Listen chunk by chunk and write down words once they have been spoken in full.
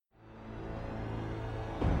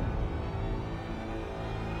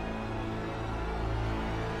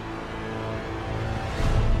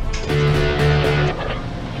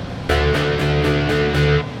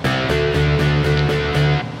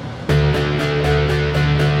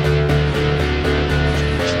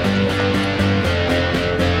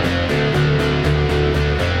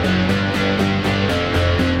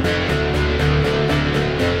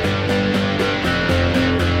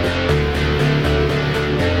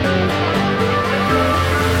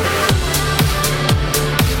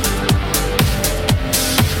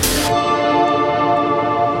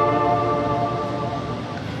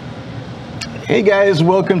Hey guys,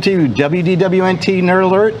 welcome to WDWNT Nerd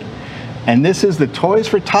Alert, and this is the Toys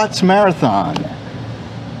for Tots Marathon.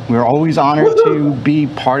 We're always honored to be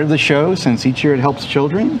part of the show since each year it helps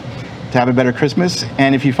children to have a better Christmas.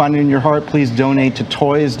 And if you find it in your heart, please donate to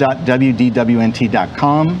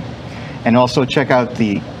toys.wdwnt.com. And also check out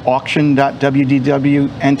the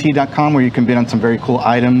auction.wdwnt.com where you can bid on some very cool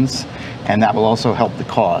items, and that will also help the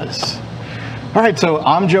cause. All right, so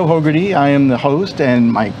I'm Joe Hogarty. I am the host, and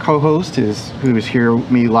my co-host who is here with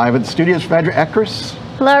me live at the studio is Frederick Eckers.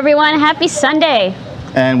 Hello, everyone. Happy Sunday.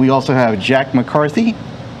 And we also have Jack McCarthy.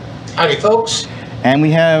 Howdy, folks. And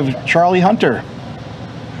we have Charlie Hunter.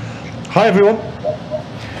 Hi, everyone.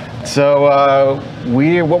 So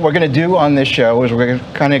what we're going to do on this show is we're going to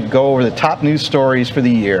kind of go over the top news stories for the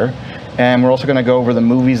year, and we're also going to go over the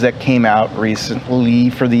movies that came out recently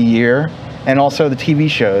for the year, and also the TV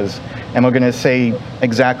shows. And we're going to say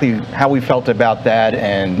exactly how we felt about that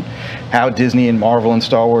and how Disney and Marvel and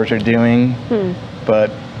Star Wars are doing.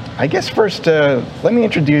 But I guess first, let me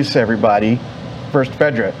introduce everybody. First,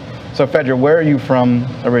 Fedra. So, Fedra, where are you from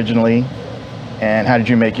originally, and how did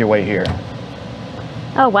you make your way here?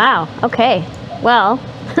 Oh, wow. Okay. Well,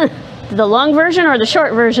 the long version or the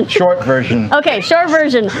short version? Short version. Okay, short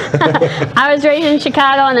version. I was raised in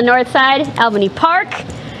Chicago on the north side, Albany Park.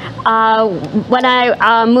 When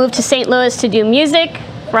I moved to St. Louis to do music,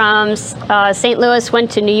 from St. Louis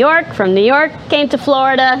went to New York, from New York came to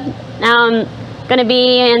Florida. Now I'm going to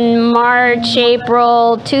be in March,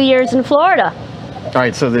 April, 2 years in Florida. All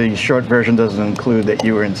right, so the short version doesn't include that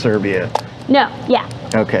you were in Serbia. No, yeah.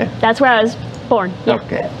 Okay. That's where I was born. Yeah.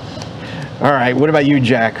 Okay. All right, what about you,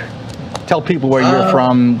 Jack? Tell people where you're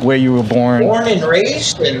from, where you were born. Born and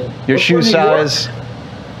raised in your shoe size.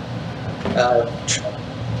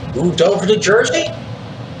 Moved over to Jersey.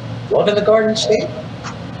 Loving the Garden State.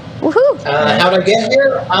 Woohoo! How did I get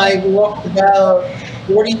here? I walked about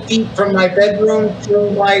 40 feet from my bedroom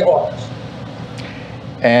to my office.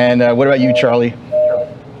 And what about you, Charlie?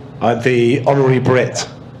 I'm the honorary Brit,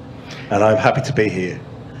 and I'm happy to be here.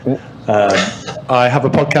 I have a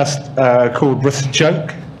podcast called Rusted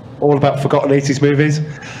Junk, all about forgotten 80s movies,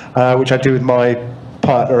 which I do with my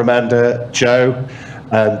partner Amanda, Joe,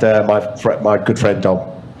 and my good friend Dom.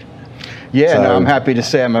 Yeah, so, no, I'm happy to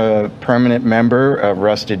say I'm a permanent member of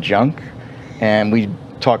Rusted Junk, and we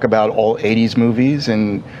talk about all 80s movies,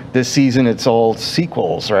 and this season it's all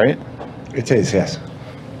sequels, right? It is, yes.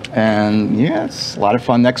 And yeah, it's a lot of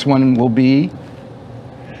fun. Next one will be?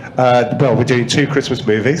 Well, we're doing 2 Christmas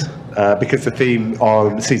movies, because the theme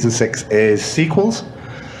on season 6 is sequels.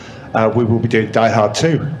 We will be doing Die Hard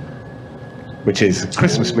 2, which is a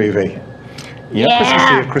Christmas movie.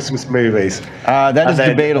 Yeah. Christmas movies. That is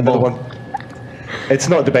debatable. It's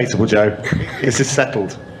not debatable, Joe. This is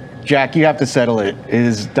settled. Jack, you have to settle it.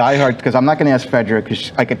 Is Die Hard, because I'm not going to ask Fedra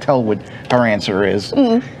because I could tell what her answer is.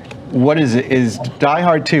 What is it? Is Die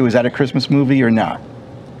Hard 2, is that a Christmas movie or not?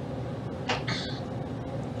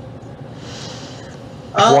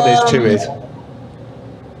 What is 2 is?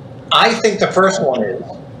 I think the first one is.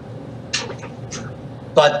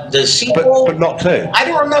 But the sequel... But not 2. I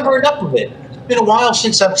don't remember enough of it. It's been a while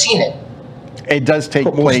since I've seen it. It does take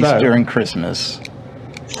place during Christmas.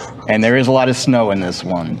 And there is a lot of snow in this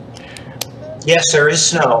one. Yes, there is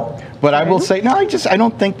snow. But I will say, no, I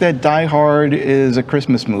don't think that Die Hard is a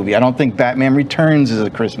Christmas movie. I don't think Batman Returns is a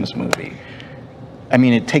Christmas movie. I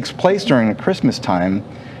mean, it takes place during the Christmas time.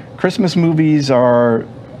 Christmas movies are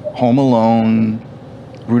Home Alone,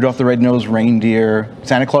 Rudolph the Red-Nosed Reindeer,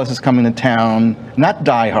 Santa Claus is Coming to Town, not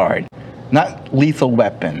Die Hard, not Lethal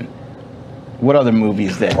Weapon. What other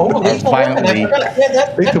movies that are violently...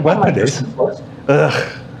 Lethal Weapon is?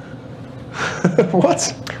 Ugh.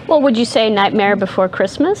 What? Well, would you say Nightmare Before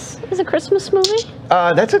Christmas is a Christmas movie?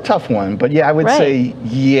 That's a tough one, but yeah, I would say,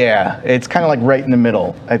 yeah. It's kind of like right in the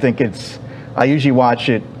middle. I think I usually watch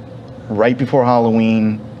it right before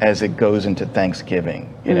Halloween as it goes into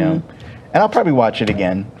Thanksgiving, you know? And I'll probably watch it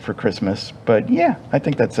again for Christmas, but yeah, I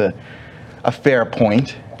think that's a fair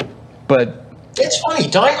point. But it's funny,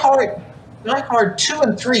 Die Hard 2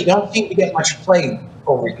 and 3 don't seem to get much play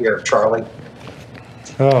over here, Charlie.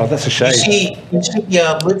 Oh, that's a shame. You see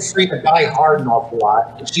Live Free to Die Hard an awful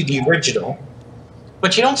lot. You see the original,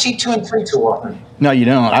 but you don't see 2 and 3 too often. No, you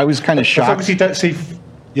don't. I was kind of shocked. As long as you don't see,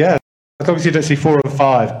 as long as you don't see 4 and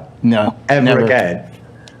 5, ever again,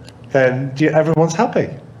 then everyone's happy.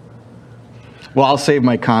 Well, I'll save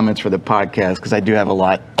my comments for the podcast because I do have a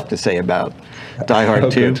lot to say about Die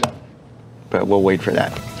Hard 2. Good. But we'll wait for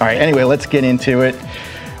that. All right, anyway, let's get into it.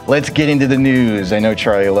 Let's get into the news. I know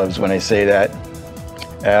Charlie loves when I say that.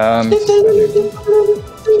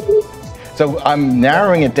 So I'm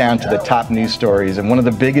narrowing it down to the top news stories, and one of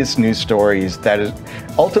the biggest news stories that is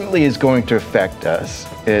ultimately is going to affect us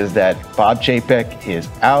is that Bob Chapek is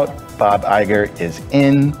out, Bob Iger is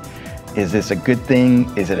in. Is this a good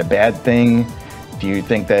thing? Is it a bad thing? Do you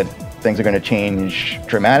think that things are going to change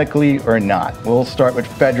dramatically or not? We'll start with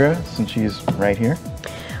Phaedra, since she's right here.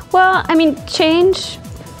 Well, I mean, change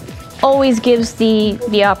always gives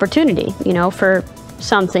the opportunity, for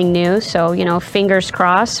something new. So, fingers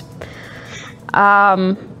crossed.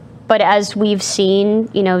 But as we've seen,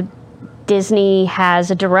 Disney has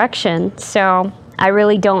a direction. So I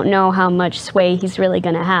really don't know how much sway he's really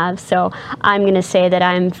going to have. So I'm going to say that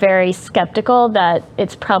I'm very skeptical that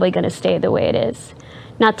it's probably going to stay the way it is.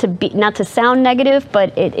 Not to sound negative,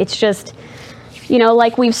 but it's just,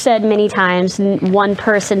 like we've said many times, one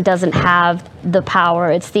person doesn't have the power.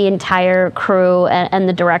 It's the entire crew and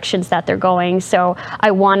the directions that they're going. So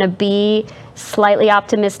I want to be slightly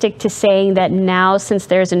optimistic to saying that now, since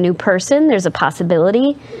there's a new person, there's a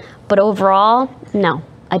possibility. But overall, no,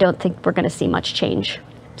 I don't think we're going to see much change,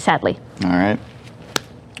 sadly. All right.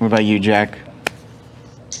 What about you, Jack?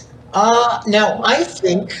 Now, I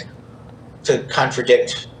think, to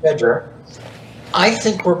contradict Phaedra, I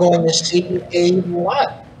think we're going to see a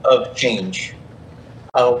lot of change.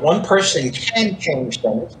 One person can change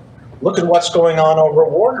things. Look at what's going on over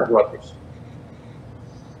at Warner Brothers.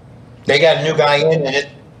 They got a new guy in, and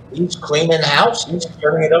he's cleaning the house, he's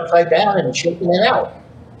turning it upside down and shaking it out.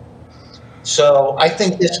 So I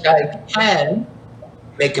think this guy can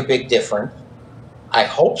make a big difference. I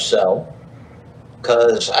hope so,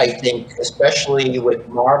 because I think, especially with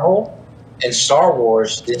Marvel and Star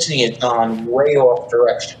Wars, Disney has gone way off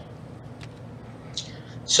direction.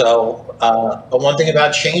 So, but one thing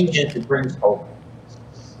about change is it brings hope.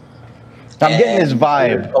 I'm getting this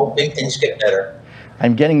vibe. Hoping things get better.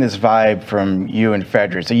 I'm getting this vibe from you and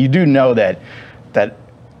Phaedra. So you do know that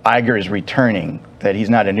Iger is returning, that he's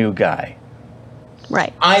not a new guy.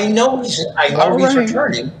 Right. I know he's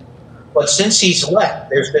returning, but since he's left,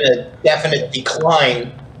 there's been a definite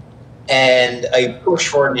decline and a push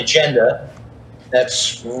for an agenda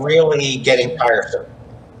that's really getting tiresome.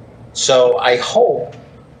 So I hope,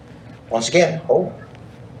 once again, hope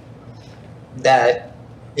that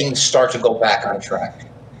things start to go back on track.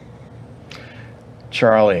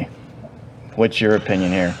 Charlie, what's your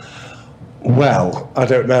opinion here? Well, I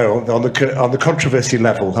don't know. On the controversy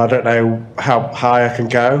level, I don't know how high I can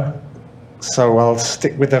go. So I'll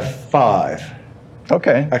stick with a 5.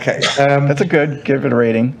 Okay. That's a good. Give it a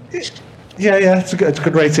rating. Yeah, it's a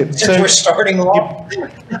good rating. Since we're starting off,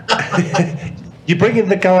 you bring in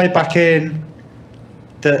the guy back in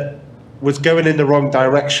that was going in the wrong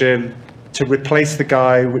direction to replace the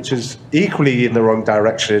guy which is equally in the wrong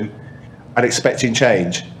direction and expecting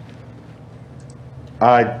change.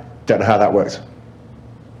 I don't know how that works.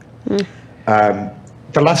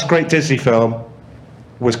 The last great Disney film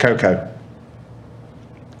was Coco.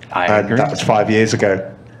 I agree. And that was 5 years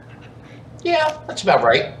ago. yeah, that's about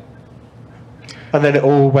right. And then it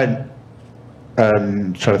all went,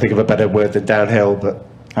 trying to think of a better word than downhill, but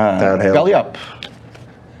downhill. Belly up.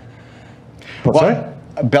 What, sorry?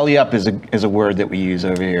 Belly up is a word that we use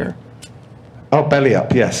over here. Oh, belly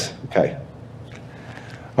up, yes. Okay.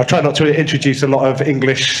 I'll try not to introduce a lot of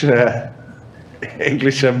English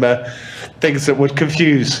things that would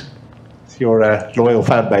confuse your loyal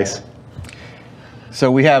fan base. So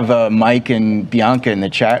we have Mike and Bianca in the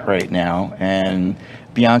chat right now, and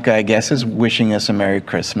Bianca, I guess, is wishing us a Merry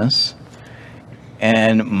Christmas.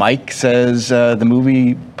 And Mike says the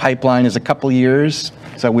movie pipeline is a couple years,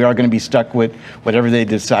 so we are going to be stuck with whatever they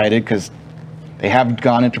decided, because they have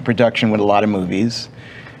gone into production with a lot of movies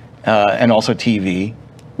and also TV.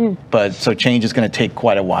 But so change is going to take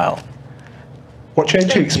quite a while. What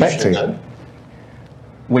change are you expecting?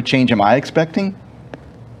 What change am I expecting?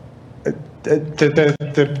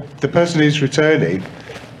 The person who's returning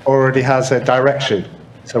already has a direction,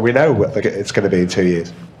 so we know what it's going to be in 2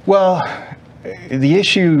 years. Well, the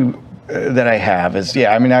issue that I have is,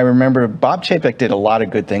 I remember Bob Chapek did a lot of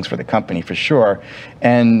good things for the company, for sure.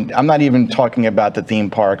 And I'm not even talking about the theme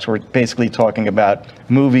parks. We're basically talking about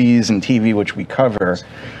movies and TV, which we cover.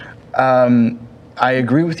 I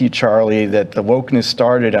agree with you, Charlie, that the wokeness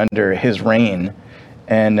started under his reign,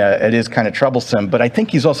 and it is kind of troublesome. But I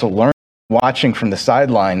think he's also learned, watching from the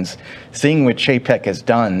sidelines, seeing what Chapek has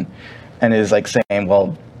done, and is like saying,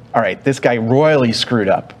 well, all right, this guy royally screwed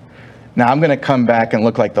up. Now I'm going to come back and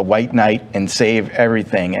look like the White Knight and save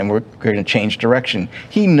everything, and we're going to change direction.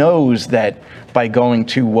 He knows that by going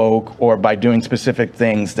too woke or by doing specific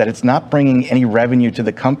things, that it's not bringing any revenue to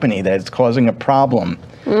the company, that it's causing a problem.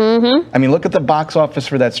 I mean, look at the box office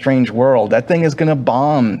for That Strange World. That thing is going to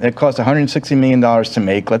bomb. It cost $160 million to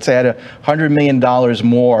make. Let's add $100 million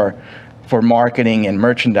more for marketing and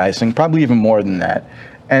merchandising, probably even more than that.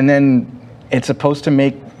 And then it's supposed to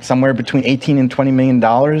make somewhere between $18 and $20 million.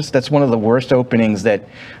 That's one of the worst openings that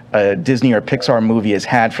a Disney or Pixar movie has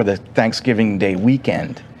had for the Thanksgiving Day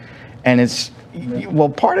weekend. And it's, well,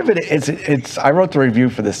 part of it is, I wrote the review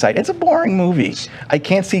for the site. It's a boring movie. I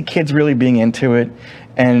can't see kids really being into it.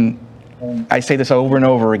 And I say this over and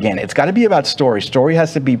over again. It's got to be about story. Story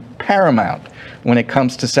has to be paramount when it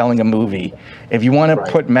comes to selling a movie. If you want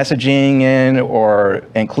to put messaging in or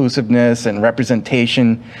inclusiveness and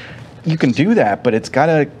representation, you can do that, but it's got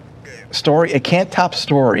a story. It can't top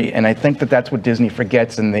story, and I think that that's what Disney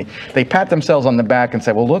forgets, and they pat themselves on the back and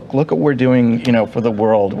say, well, look what we're doing, for the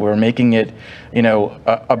world. We're making it,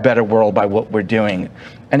 a better world by what we're doing.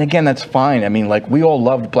 And again, that's fine. I mean, like, we all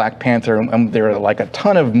loved Black Panther, and there are like a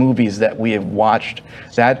ton of movies that we have watched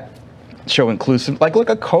that show inclusive. Like, look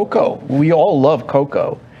at Coco. We all love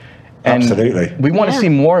Coco. And absolutely. We want to see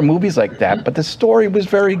more movies like that, but the story was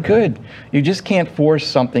very good. You just can't force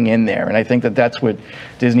something in there. And I think that that's what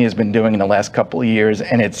Disney has been doing in the last couple of years.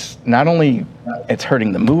 And it's not only, it's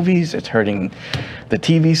hurting the movies, it's hurting the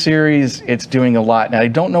TV series, it's doing a lot. And I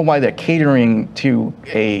don't know why they're catering to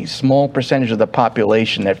a small percentage of the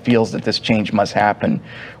population that feels that this change must happen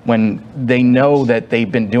when they know that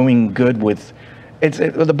they've been doing good with,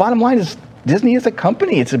 the bottom line is, Disney is a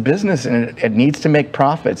company, it's a business, and it needs to make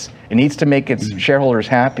profits. It needs to make its shareholders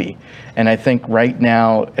happy. And I think right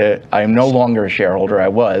now, I'm no longer a shareholder. I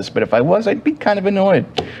was, but if I was, I'd be kind of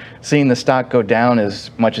annoyed seeing the stock go down as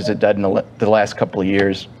much as it did in the last couple of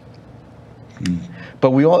years.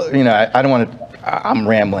 But we all, I don't want to, I'm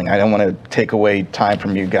rambling. I don't want to take away time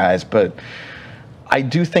from you guys, but I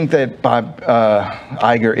do think that Bob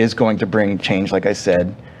Iger is going to bring change, like I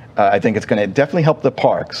said. I think it's going to definitely help the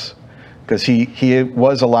parks, because he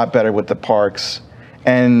was a lot better with the parks.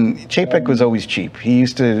 And Chapek was always cheap. He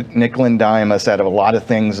used to nickel and dime us out of a lot of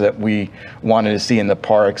things that we wanted to see in the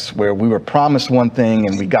parks, where we were promised one thing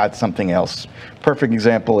and we got something else. Perfect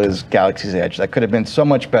example is Galaxy's Edge. That could have been so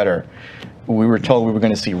much better. We were told we were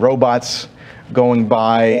going to see robots going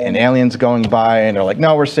by and aliens going by, and they're like,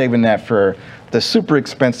 no, we're saving that for the super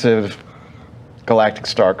expensive Galactic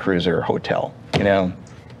Star Cruiser hotel,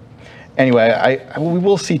 Anyway, we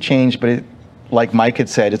will see change, but like Mike had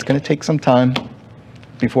said, it's going to take some time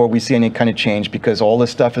before we see any kind of change, because all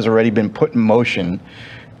this stuff has already been put in motion,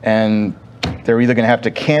 and they're either going to have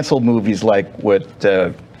to cancel movies like what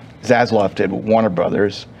Zaslav did with Warner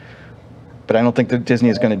Brothers, but I don't think that Disney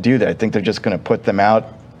is going to do that. I think they're just going to put them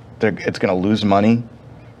out. It's going to lose money,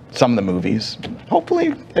 some of the movies.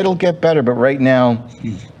 Hopefully it'll get better, but right now,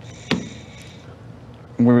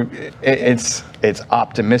 it's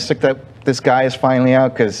optimistic that this guy is finally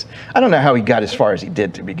out, because I don't know how he got as far as he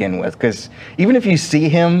did to begin with, because even if you see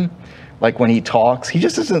him, like when he talks, he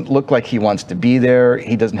just doesn't look like he wants to be there.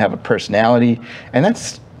 He doesn't have a personality, and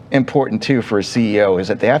that's important too for a CEO, is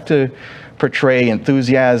that they have to portray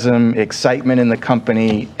enthusiasm, excitement in the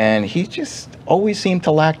company, and he just always seemed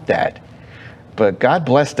to lack that. But God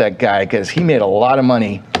bless that guy, because he made a lot of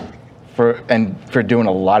money for doing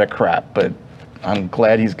a lot of crap, but I'm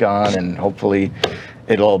glad he's gone, and hopefully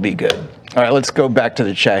it'll all be good. All right, let's go back to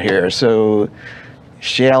the chat here. So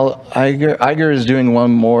Shale Iger is doing one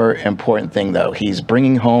more important thing, though. He's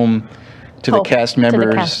bringing home to the cast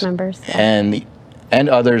members and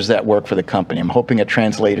others that work for the company. I'm hoping it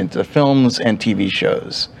translates into films and TV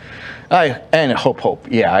shows. Hope.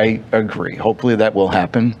 Yeah, I agree. Hopefully that will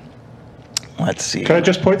happen. Let's see. Can I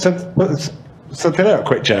just point something out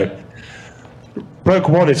quick, Joe? Rogue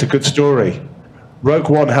One is a good story. Rogue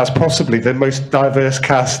One has possibly the most diverse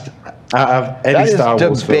cast out of any Star Wars film.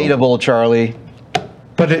 That is debatable, Charlie.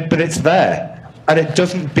 But it's there, and it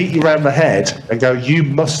doesn't beat you around the head and go, you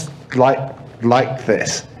must like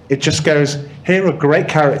this. It just goes, here are great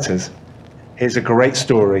characters, here's a great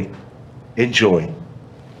story, enjoy.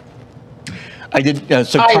 I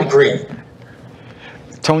agree.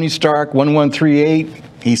 Tony Stark 1138,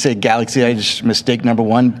 he said Galaxy Edge mistake number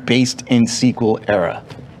 1, based in sequel era.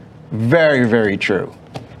 Very, very true.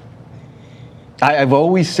 I've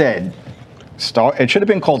always said it should have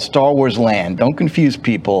been called Star Wars Land. Don't confuse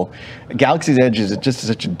people. Galaxy's Edge is just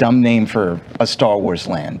such a dumb name for a Star Wars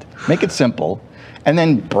land. Make it simple, and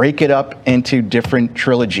then break it up into different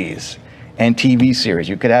trilogies and TV series.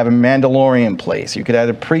 You could have a Mandalorian place. You could have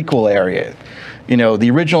a prequel area, the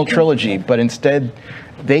original trilogy. But instead,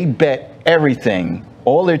 they bet everything,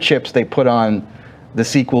 all their chips they put on the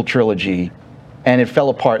sequel trilogy, and it fell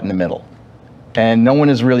apart in the middle. And no one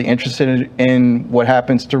is really interested in what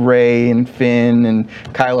happens to Rey and Finn and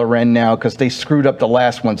Kylo Ren now, because they screwed up the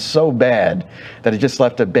last one so bad that it just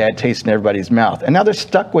left a bad taste in everybody's mouth. And now they're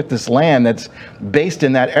stuck with this land that's based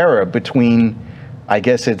in that era between, I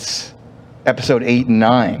guess it's episode 8 and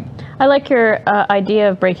 9. I like your idea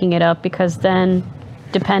of breaking it up, because then,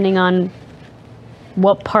 depending on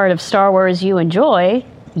what part of Star Wars you enjoy,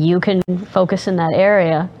 you can focus in that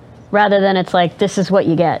area, rather than it's like, this is what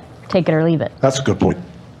you get. Take it or leave it. That's a good point.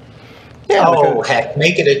 Yeah, Oh, heck,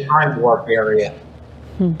 make it a time warp area.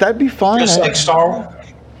 that'd be fine. Just like Star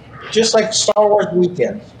Wars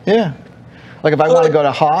weekends. Yeah. Like if I want to go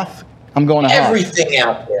to Hoth, I'm going to Hoth. Everything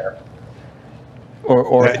out there.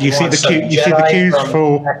 Or You see want the some you see the Jedi cues from-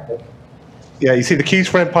 for you see the cues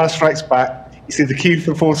for Empire Strikes Back. You see the cue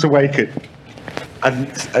for Force Awakens,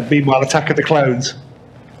 and meanwhile, Attack of the Clones.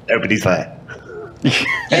 Nobody's there.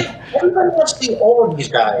 Yeah, everybody wants to see all of these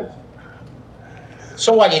guys.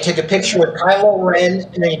 So what? You take a picture with Kylo Ren,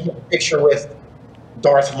 and then you take a picture with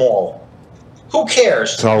Darth Maul. Who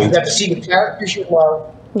cares? So- You got to see the characters you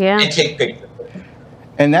love Yeah. and take pictures with them.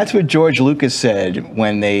 And that's what George Lucas said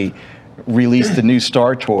when they released the new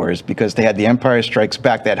Star Tours, because they had The Empire Strikes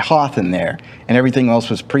Back, that Hoth in there, and everything else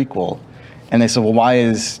was prequel. And they said, well, why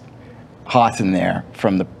is Hoth in there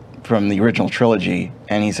from the original trilogy?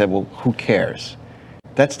 And he said, well, who cares?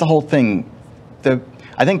 That's the whole thing.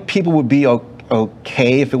 I think people would be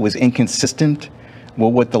okay if it was inconsistent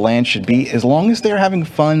with what the land should be, as long as they're having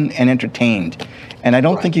fun and entertained. And I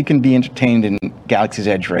don't think you can be entertained in Galaxy's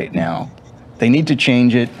Edge right now. They need to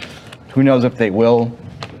change it. Who knows if they will?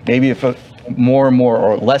 Maybe if more and more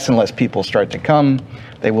or less and less people start to come,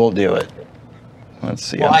 they will do it. Let's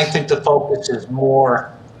see. Well, I think the focus is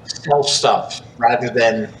more sell stuff rather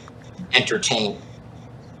than entertain.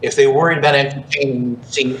 If they worried about entertaining, you'd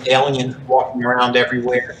see aliens walking around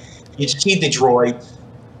everywhere. You'd see the droids.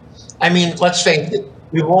 I mean, let's face it,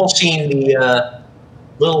 we've all seen the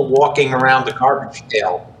little walking around the garbage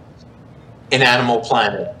pail in Animal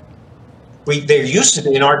Planet. There used to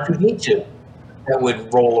be an R2-D2 that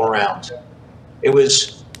would roll around. It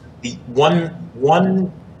was the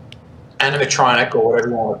one animatronic, or whatever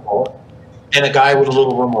you want to call it, and a guy with a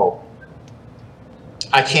little remote.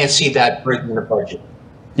 I can't see that breaking the budget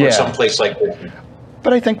for Yeah. someplace like this.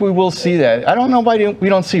 But I think we will see that. I don't know why we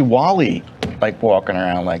don't see Wally like walking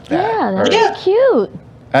around like that. Yeah, Or- that's Yeah. cute.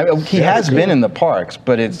 he has been in the parks,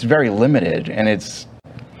 but it's very limited, and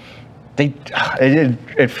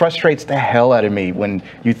it frustrates the hell out of me when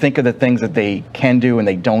you think of the things that they can do and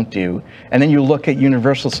they don't do, and then you look at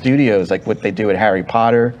Universal Studios, like what they do at Harry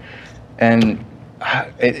Potter, and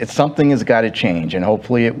it's something has got to change, and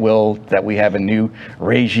hopefully it will. That we have a new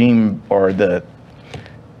regime, or the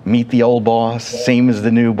meet the old boss, same as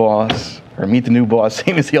the new boss, or meet the new boss,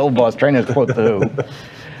 same as the old boss. Trying to quote the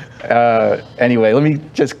Who. Anyway, let me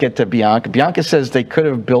just get to Bianca. Bianca says they could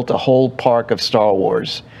have built a whole park of Star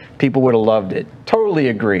Wars. People would have loved it. Totally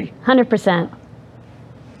agree. 100%.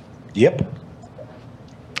 Yep.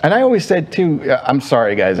 And I always said too, I'm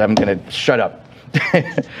sorry guys, I'm going to shut up.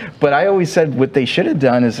 But I always said what they should have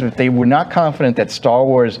done is, if they were not confident that Star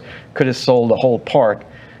Wars could have sold the whole park,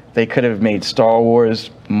 they could have made Star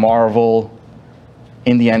Wars, Marvel,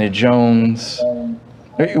 Indiana Jones,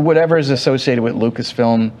 whatever is associated with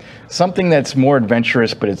Lucasfilm, something that's more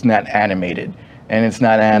adventurous, but it's not animated, and it's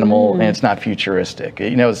not animal, and it's not futuristic.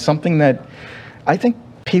 Something that I think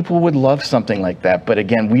people would love, something like that. But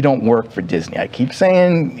again, we don't work for Disney. I keep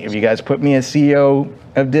saying, if you guys put me as CEO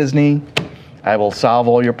of Disney, I will solve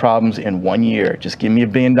all your problems in 1 year. Just give me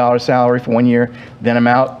 $1 billion salary for 1 year, then I'm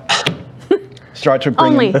out. Start to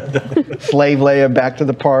bring Only. Slave Leia back to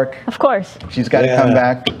the park. Of course. She's got to come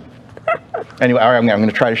back. Anyway, all right, I'm going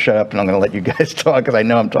to try to shut up, and I'm going to let you guys talk, because I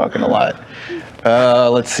know I'm talking a lot.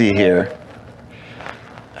 Let's see here.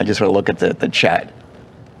 I just want to look at the chat.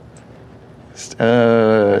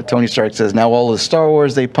 Tony Stark says, now all the Star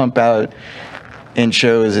Wars they pump out in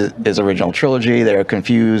shows is original trilogy. They're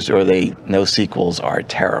confused, or they know sequels are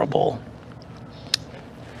terrible.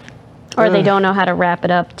 Or they don't know how to wrap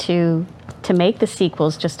it up to make the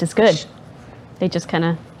sequels just as good. They just kind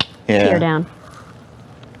of tear down.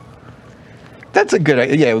 That's a good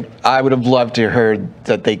idea. Yeah, I would have loved to have heard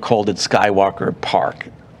that they called it Skywalker Park.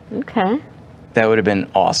 Okay. That would have been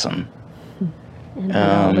awesome.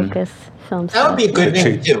 And Lucas film That would be a good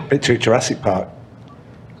name too. Bit too Jurassic Park.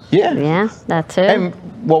 Yeah. Yeah, that too. And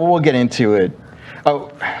well, we'll get into it.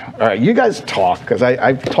 Oh, all right. You guys talk, because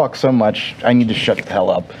I've talked so much. I need to shut the hell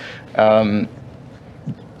up.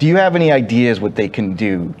 Do you have any ideas what they can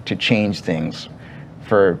do to change things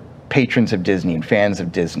for patrons of Disney and fans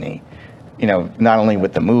of Disney? You know, not only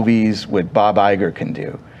with the movies, what Bob Iger can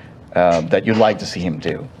do, that you'd like to see him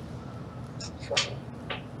do.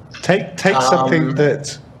 Take something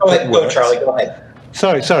that. Go ahead, go, Charlie. Go ahead.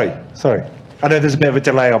 Sorry. I know there's a bit of a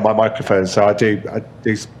delay on my microphone, so I do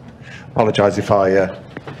apologise if I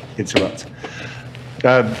interrupt.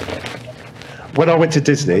 When I went to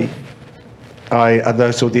Disney, and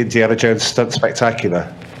I saw the Indiana Jones Stunt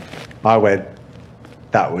Spectacular, I went,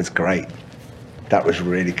 that was great. That was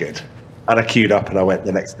really good. And I queued up and I went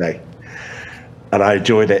the next day. And I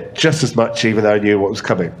enjoyed it just as much, even though I knew what was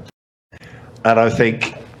coming. And I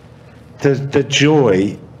think the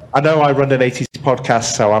joy, I know I run an 80s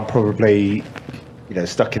podcast, so I'm probably,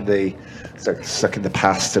 stuck in the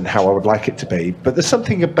past and how I would like it to be. But there's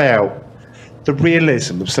something about the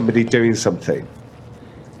realism of somebody doing something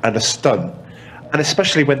and a stunt, and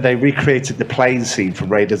especially when they recreated the plane scene from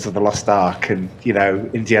Raiders of the Lost Ark, and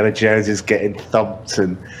Indiana Jones is getting thumped,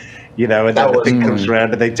 and and then the thing comes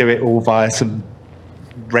around and they do it all via some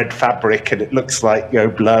red fabric, and it looks like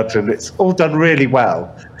blood, and it's all done really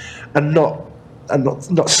well, and not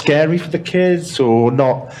scary for the kids, or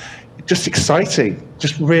not just exciting,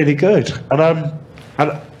 just really good. And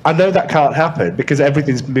I know that can't happen because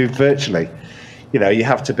everything's moved virtually. You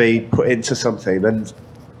have to be put into something, and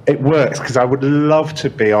it works because I would love to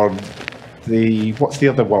be on what's the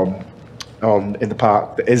other one in the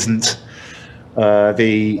park that isn't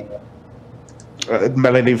the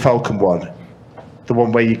Millennium Falcon one, the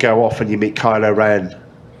one where you go off and you meet Kylo Ren.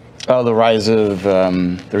 Oh, the Rise of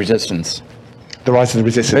the Resistance. The Rise of the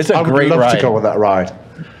Resistance. It's a great ride. I would love to go on that ride.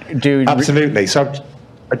 Dude, absolutely. So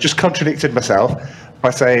I just contradicted myself by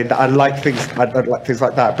saying that I like things like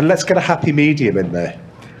that. But let's get a happy medium in there.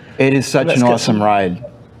 It is such an awesome ride.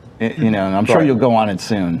 I'm sure you'll go on it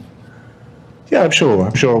soon. Yeah, I'm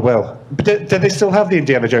sure I will. But do they still have the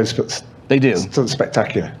Indiana Jones? They do. Still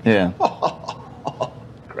spectacular. Yeah.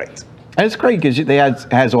 Great. And it's great because they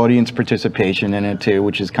has audience participation in it too,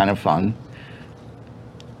 which is kind of fun.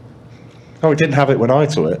 Oh, we didn't have it when I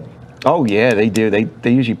saw it. Oh yeah, they do.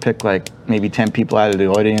 They usually pick like maybe 10 people out of the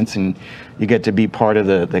audience, and you get to be part of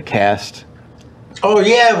the cast. Oh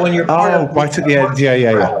yeah, when you're part of right at the end.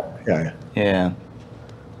 Yeah.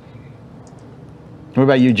 What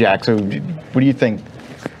about you, Jack? So, what do you think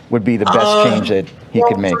would be the best change that he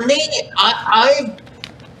could make? For me, I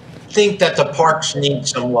think that the parks need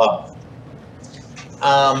some love.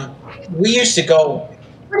 We used to go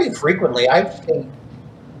pretty frequently. I think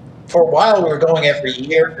for a while we were going every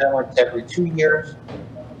year, now it's every 2 years.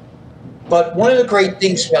 But one of the great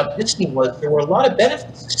things about Disney was there were a lot of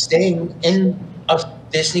benefits to staying in a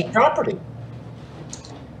Disney property.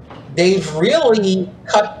 They've really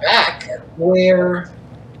cut back where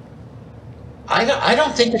I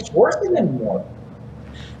don't think it's worth it anymore.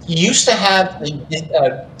 You used to have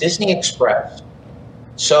the Disney Express.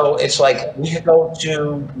 So it's like we could go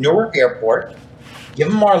to Newark Airport, give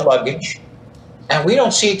them our luggage, and we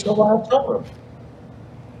don't see it till the hotel room.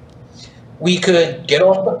 We could get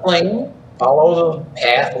off the plane, follow the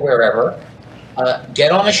path wherever,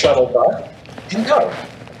 get on a shuttle bus, and go.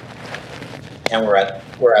 And we're at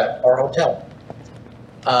our hotel.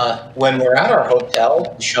 When we're at our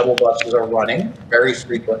hotel, the shuttle buses are running very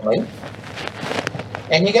frequently,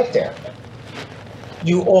 and you get there.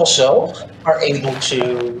 You also are able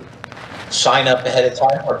to sign up ahead of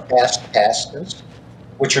time for fast passes,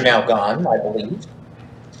 which are now gone, I believe.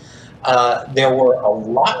 There were a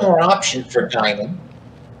lot more options for dining.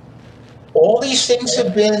 All these things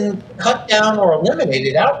have been cut down or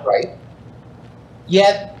eliminated outright,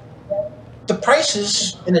 yet the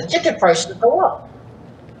prices and the ticket prices go up.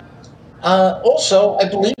 Also, I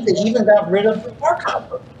believe they even got rid of the park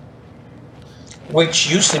hopper, which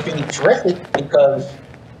used to be terrific because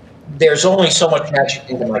there's only so much Magic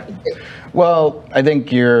Kingdom I can take. Well, I think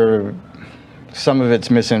some of it's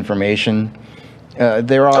misinformation.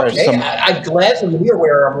 There are some. I'd gladly hear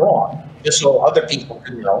where I'm wrong, just so other people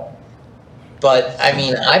can know. But I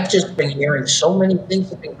mean, I've just been hearing so many things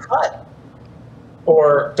have been cut,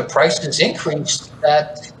 or the prices increased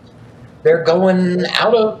that they're going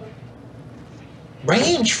out of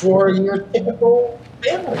range for your typical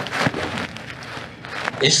family.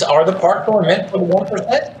 Are the parks only meant for the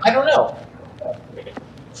 1%? I don't know.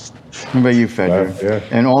 What about you, Fedra? Yeah.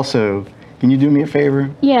 And also, can you do me a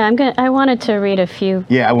favor? Yeah, I wanted to read a few.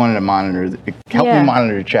 Yeah, I wanted to monitor. Help me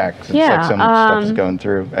monitor the chat. It's like some stuff is going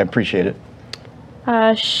through. I appreciate it.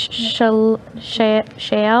 Shael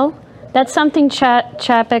That's something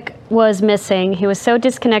Chapek was missing. He was so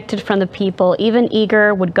disconnected from the people. Even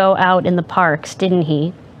Eager would go out in the parks, didn't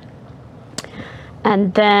he?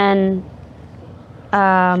 And then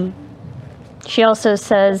she also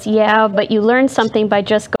says, yeah, but you learn something by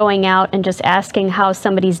just going out and just asking how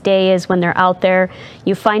somebody's day is when they're out there.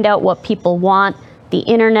 You find out what people want. The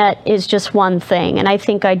internet is just one thing. And I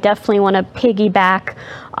think I definitely want to piggyback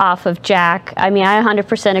off of Jack. I mean, I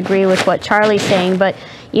 100% agree with what Charlie's saying, but,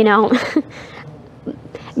 you know,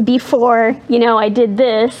 before, you know, I did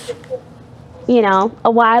this, you know,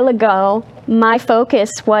 a while ago, my focus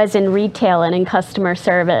was in retail and in customer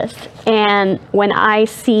service. And when I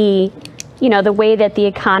see, you know, the way that the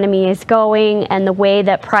economy is going and the way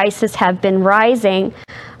that prices have been rising,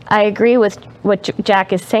 I agree with what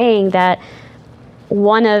Jack is saying, that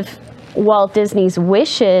one of Walt Disney's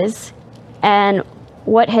wishes and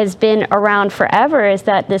what has been around forever is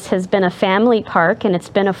that this has been a family park and it's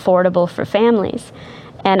been affordable for families.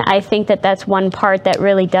 And I think that that's one part that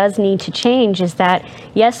really does need to change, is that,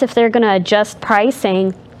 yes, if they're going to adjust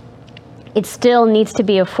pricing, it still needs to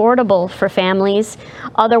be affordable for families.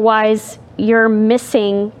 Otherwise, you're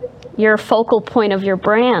missing your focal point of your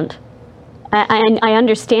brand. I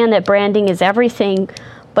understand that branding is everything,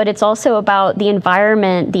 but it's also about the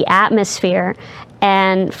environment, the atmosphere.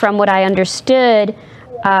 And from what I understood,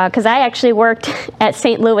 because I actually worked at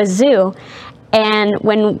St. Louis Zoo, and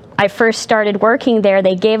when I first started working there,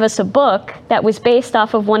 they gave us a book that was based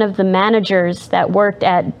off of one of the managers that worked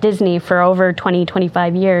at Disney for over 20,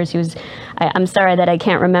 25 years. He was, I'm sorry that I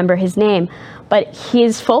can't remember his name, but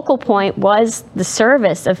his focal point was the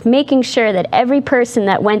service of making sure that every person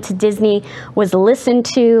that went to Disney was listened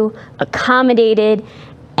to, accommodated,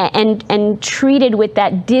 and treated with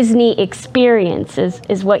that Disney experience,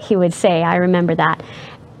 is what he would say. I remember that.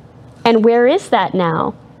 And where is that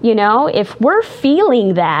now? You know, if we're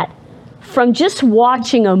feeling that from just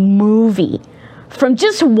watching a movie, from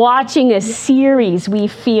just watching a series, we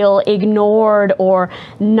feel ignored or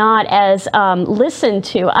not as listened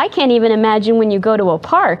to. I can't even imagine when you go to a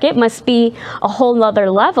park. It must be a whole nother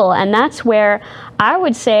level. And that's where I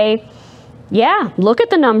would say, yeah, look at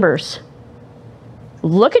the numbers.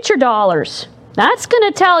 Look at your dollars. That's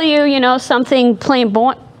going to tell you, you know, something plain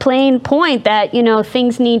point that, you know,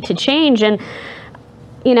 things need to change. And,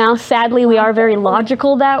 you know, sadly, we are very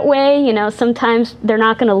logical that way. You know, sometimes they're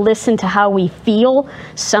not going to listen to how we feel.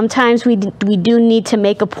 Sometimes we do need to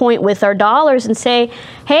make a point with our dollars and say,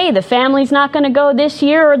 hey, the family's not going to go this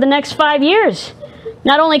year or the next 5 years.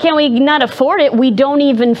 Not only can we not afford it, we don't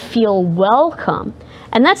even feel welcome.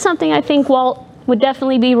 And that's something I think Walt would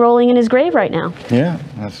definitely be rolling in his grave right now. Yeah,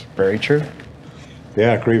 that's very true.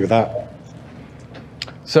 Yeah, I agree with that.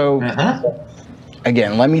 So,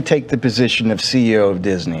 again, let me take the position of CEO of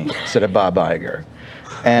Disney instead of Bob Iger.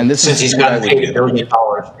 And this Since is he's got paid $1 billion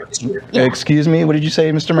for this year. Excuse me, what did you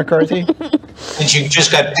say, Mr. McCarthy? Since you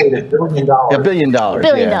just got paid $1 billion. $1 billion. $1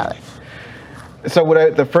 billion. Yeah. So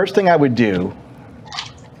the first thing I would do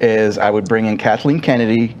is I would bring in Kathleen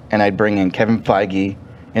Kennedy and I'd bring in Kevin Feige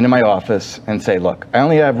into my office and say, look, I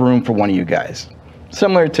only have room for one of you guys.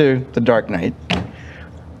 Similar to The Dark Knight.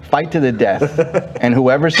 Fight to the death, and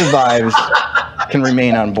whoever survives can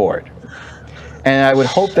remain on board. And I would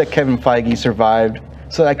hope that Kevin Feige survived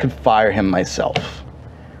so that I could fire him myself.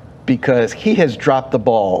 Because he has dropped the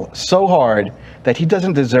ball so hard that he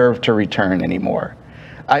doesn't deserve to return anymore.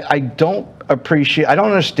 I don't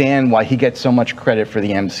understand why he gets so much credit for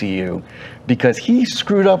the MCU, because he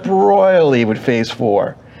screwed up royally with Phase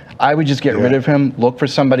 4. I would just get rid of him, look for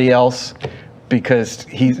somebody else, because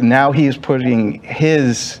he's putting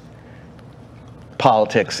his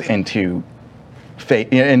politics into the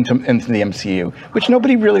MCU, which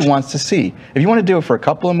nobody really wants to see. If you want to do it for a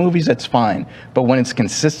couple of movies, that's fine. But when it's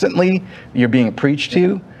consistently you're being preached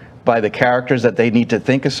to by the characters that they need to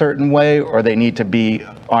think a certain way, or they need to be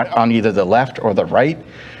on either the left or the right,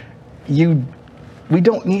 we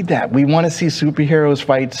don't need that. We want to see superheroes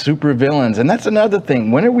fight super villains. And that's another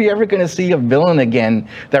thing. When are we ever going to see a villain again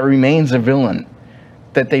that remains a villain?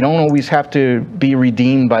 That they don't always have to be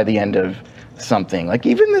redeemed by the end of something. Like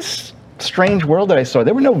even this Strange World that I saw,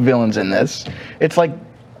 there were no villains in this. It's like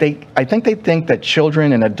I think they think that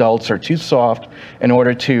children and adults are too soft in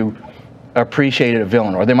order to appreciate a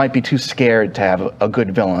villain, or they might be too scared to have a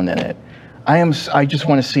good villain in it. I just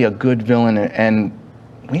want to see a good villain, and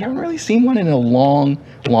we haven't really seen one in a long,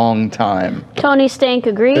 long time. Tony Stank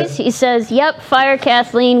agrees. He says, yep, fire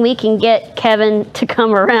Kathleen. We can get Kevin to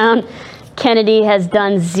come around. Kennedy has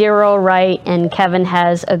done zero right, and Kevin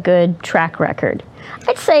has a good track record.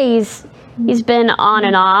 I'd say he's He's been on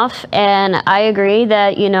and off, and I agree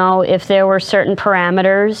that, if there were certain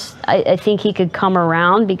parameters, I think he could come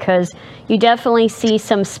around, because you definitely see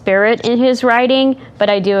some spirit in his writing, but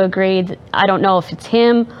I do agree that I don't know if it's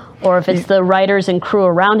him or if it's the writers and crew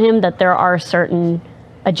around him, that there are certain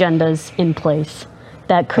agendas in place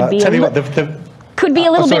that could be could be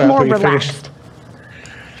a little bit more relaxed.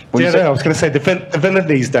 I was going to say the villain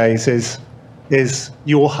these days is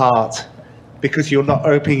your heart, because you're not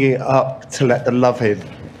opening it up to let the love in,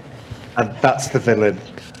 and that's the villain.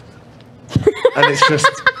 And it's just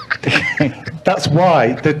that's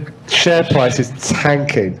why the share price is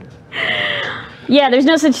tanking. Yeah, there's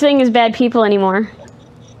no such thing as bad people anymore.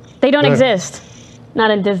 They don't exist.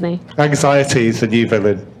 Not in Disney. Anxiety is the new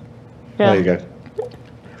villain. Yeah. There you go.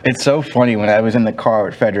 It's so funny, when I was in the car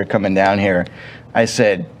with Frederick coming down here, I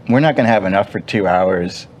said, we're not going to have enough for 2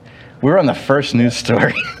 hours. We're on the first news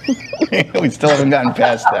story. We still haven't gotten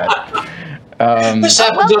past that. This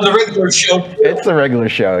happens on the regular show. It's the regular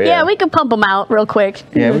show, yeah. Yeah, we could pump them out real quick.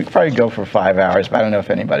 Yeah, we could probably go for 5 hours, but I don't know if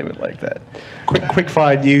anybody would like that. Quick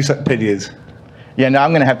fire news opinions. Yeah, no, I'm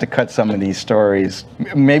going to have to cut some of these stories.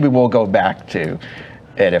 Maybe we'll go back to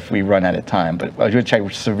it if we run out of time, but which I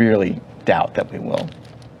severely doubt that we will.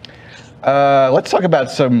 Let's talk about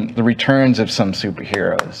the returns of some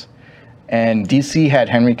superheroes. And DC had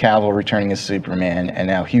Henry Cavill returning as Superman, and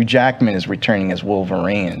now Hugh Jackman is returning as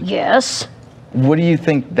Wolverine. Yes. What do you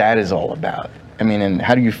think that is all about? I mean, and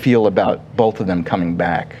how do you feel about both of them coming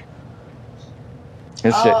back?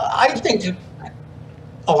 I think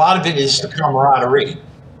a lot of it is the camaraderie.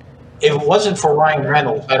 If it wasn't for Ryan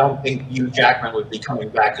Reynolds, I don't think Hugh Jackman would be coming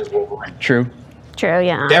back as Wolverine. True,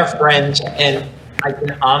 yeah. They're friends, and I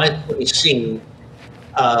can honestly see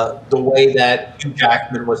the way that Hugh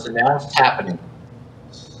Jackman was announced happening.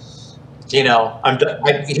 He's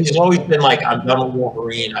always been like, I'm done with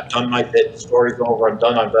Wolverine. I've done my bit. The story's over. I'm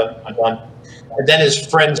done. And then his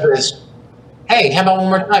friend says, hey, how about one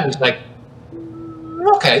more time? He's like,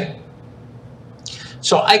 okay.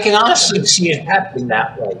 So I can honestly see it happening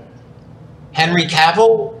that way. Henry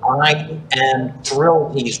Cavill, I am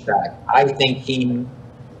thrilled he's back. I think he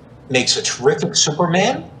makes a terrific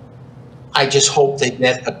Superman. I just hope they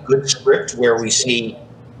get a good script where we see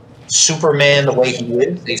Superman the way he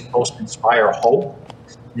is. They're supposed to inspire hope,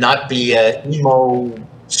 not be an emo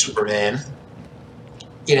Superman.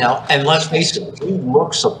 And let's face it, he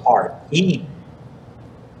looks the part. He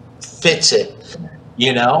fits it,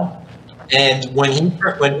 And when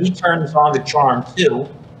he turns on the charm too,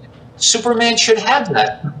 Superman should have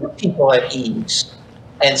that. Put people at ease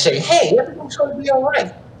and say, hey, everything's going to be all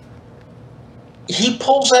right. He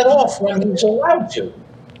pulls that off when he's allowed to.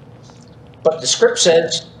 But the script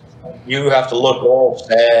says you have to look all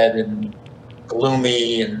sad and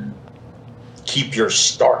gloomy and keep your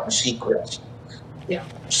dark secrets. Yeah.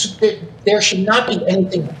 So there should not be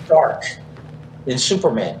anything dark in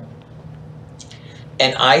Superman.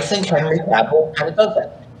 And I think Henry Cavill kind of does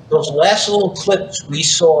that. Those last little clips we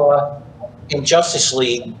saw in Justice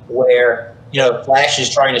League where, Flash is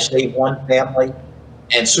trying to save one family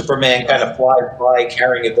and Superman kind of flies by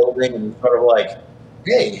carrying a building and sort of like,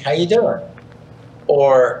 hey, how you doing?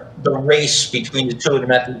 Or the race between the two of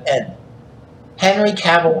them at the end. Henry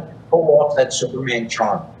Cavill pulled off that Superman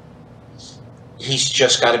charm. He's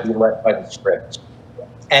just got to be led by the script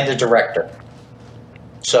and the director.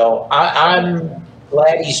 So I'm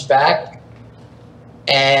glad he's back,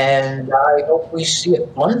 and I hope we see a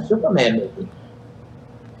fun Superman movie.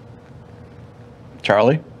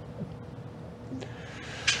 Charlie?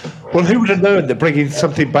 Well, who would have known that bringing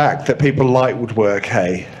something back that people like would work,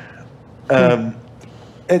 hey? We're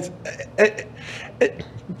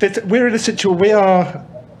in a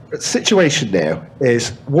situation now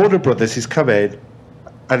is Warner Brothers is come in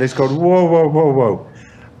and it's gone, whoa.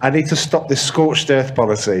 I need to stop this scorched earth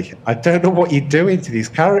policy. I don't know what you're doing to these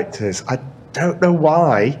characters. I don't know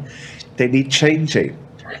why they need changing.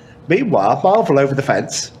 Meanwhile, Marvel over the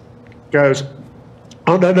fence goes,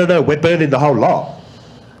 oh, no, we're burning the whole lot.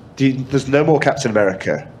 There's no more Captain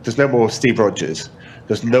America. There's no more Steve Rogers.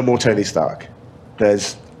 There's no more Tony Stark.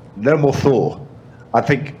 There's no more Thor. I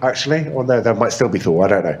think, actually, or no, there might still be Thor. I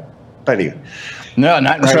don't know. But anyway. No,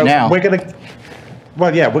 not right now. We're going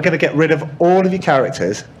to get rid of all of your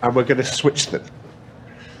characters and we're going to switch them.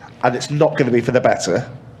 And it's not going to be for the better,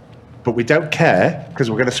 but we don't care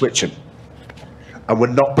because we're going to switch them. And we're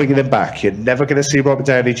not bringing them back. You're never going to see Robert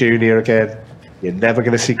Downey Jr. again. You're never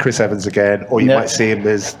going to see Chris Evans again, or you might see him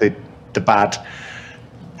as the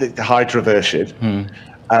Hydra version,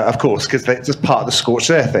 of course, because they're just part of the scorched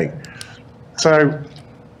earth thing. So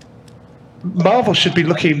Marvel should be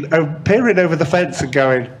peering over the fence and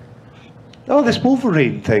going, oh, this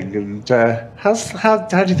Wolverine thing, and how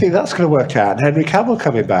do you think that's going to work out? And Henry Cavill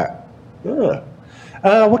coming back.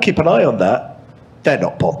 We'll keep an eye on that. They're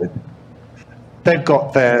not bothered. They've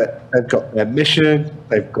got their mission.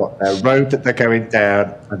 They've got their road that they're going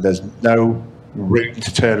down, and there's no room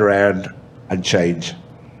to turn around and change,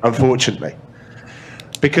 unfortunately,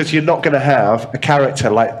 because you're not going to have a character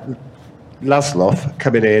like Laszlo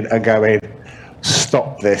coming in and going,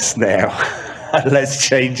 "Stop this now, and let's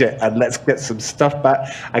change it, and let's get some stuff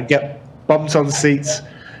back, and get bums on seats,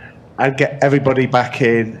 and get everybody back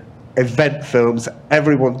in event films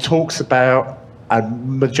everyone talks about."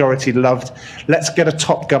 And majority loved. Let's get a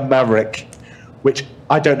Top Gun Maverick, which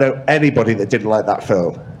I don't know anybody that didn't like that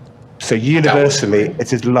film. So universally,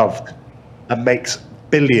 it is loved and makes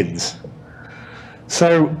billions.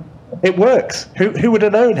 So it works. Who would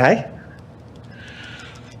have known, hey?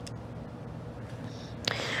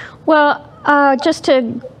 Well, just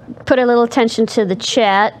to put a little attention to the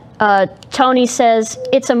chat, Tony says,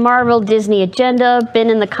 it's a Marvel Disney agenda, been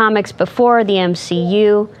in the comics before the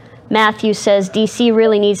MCU. Matthew says, DC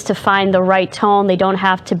really needs to find the right tone. They don't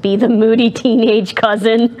have to be the moody teenage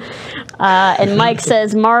cousin. And Mike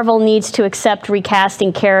says, Marvel needs to accept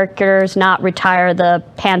recasting characters, not retire the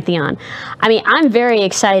Pantheon. I mean, I'm very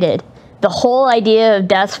excited. The whole idea of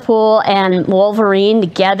Deathpool and Wolverine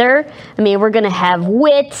together, I mean, we're going to have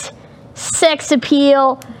wit, sex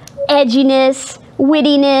appeal, edginess,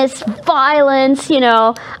 wittiness, violence, you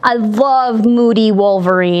know. I love moody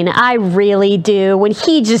Wolverine. I really do. When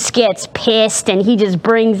he just gets pissed and he just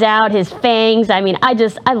brings out his fangs, I mean, I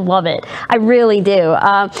love it. I really do.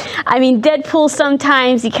 I mean, Deadpool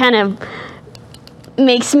sometimes he kind of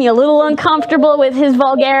makes me a little uncomfortable with his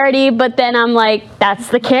vulgarity, but then I'm like, that's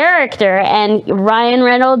the character, and Ryan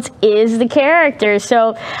Reynolds is the character.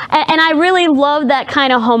 So, and I really love that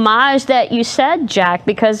kind of homage that you said, Jack,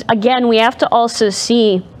 because again, we have to also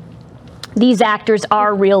see these actors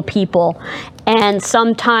are real people, and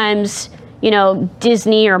sometimes, you know,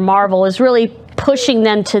 Disney or Marvel is really pushing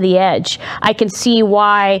them to the edge. I can see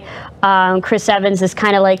why Chris Evans is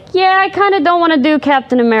kind of like, yeah, I kind of don't want to do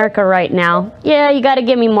Captain America right now. Yeah, you got to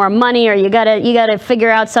give me more money, or you got to figure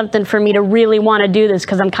out something for me to really want to do this,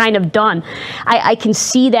 because I'm kind of done. I can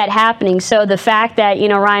see that happening. So the fact that, you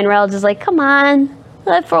know, Ryan Reynolds is like, come on,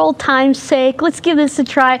 for old time's sake, let's give this a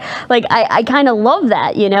try. Like, I kind of love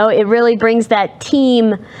that, you know. It really brings that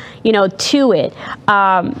team, you know, to it.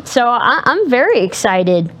 So I'm very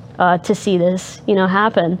excited to see this, you know,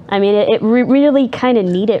 happen. I mean, it really kind of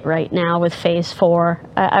need it right now with Phase 4.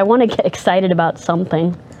 I want to get excited about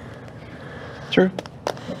something. Sure.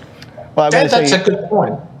 Well, that's a good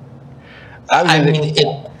point.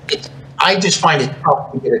 I just find it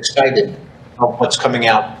tough to get excited about what's coming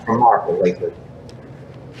out from Marvel lately.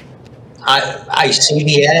 I see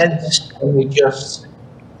the ads, and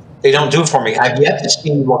they don't do it for me. I've yet to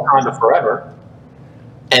see Wakanda Forever.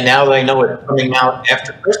 And now that I know it's coming out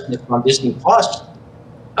after Christmas on Disney Plus,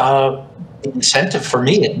 the incentive for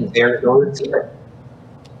me isn't there to go to the theater.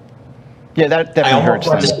 Yeah, that definitely hurts.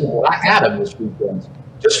 I almost want to see Black Adam this weekend,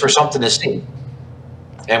 just for something to see.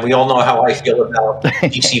 And we all know how I feel about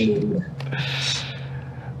DC movies.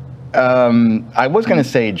 I was going to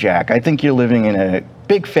say, Jack, I think you're living in a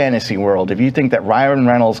big fantasy world. If you think that Ryan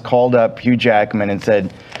Reynolds called up Hugh Jackman and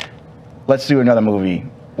said, let's do another movie.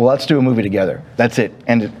 Well, let's do a movie together. That's it.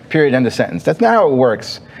 End period. End of sentence. That's not how it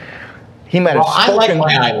works. He might have spoken. I like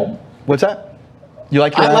my island. What's that? You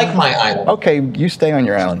like your I island? like my island. Okay, you stay on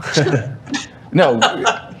your island. No,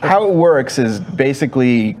 how it works is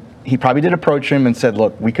basically he probably did approach him and said,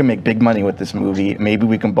 look, we can make big money with this movie. Maybe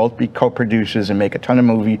we can both be co-producers and make a ton of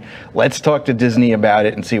movie. Let's talk to Disney about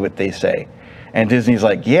it and see what they say. And Disney's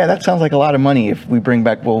like, yeah, that sounds like a lot of money if we bring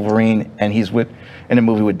back Wolverine and he's in a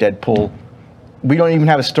movie with Deadpool. We don't even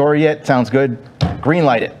have a story yet. Sounds good.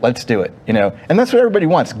 Greenlight it. Let's do it. You know, and that's what everybody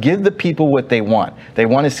wants. Give the people what they want. They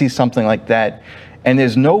want to see something like that. And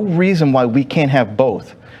there's no reason why we can't have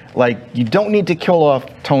both. Like, you don't need to kill off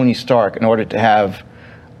Tony Stark in order to have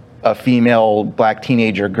a female black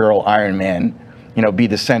teenager girl Iron Man, you know, be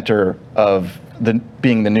the center of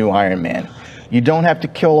being the new Iron Man. You don't have to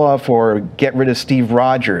kill off or get rid of Steve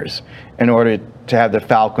Rogers in order to have the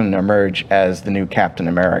Falcon emerge as the new Captain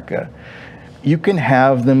America. You can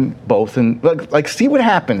have them both, and like see what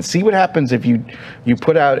happens. See what happens if you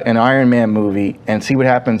put out an Iron Man movie, and see what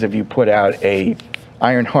happens if you put out a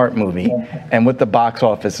Ironheart movie, and what the box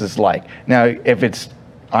office is like. Now, if it's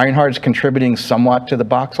Ironheart's contributing somewhat to the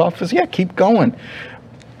box office, yeah, keep going.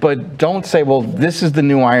 But don't say, well, this is the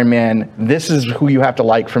new Iron Man. This is who you have to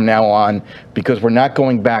like from now on, because we're not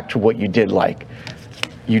going back to what you did like.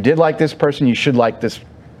 You did like this person. You should like this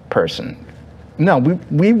person. No,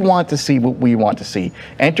 we want to see what we want to see.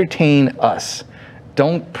 Entertain us.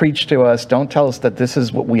 Don't preach to us. Don't tell us that this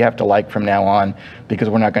is what we have to like from now on because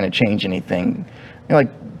we're not going to change anything. Like,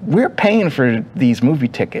 we're paying for these movie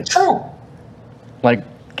tickets. True. Like,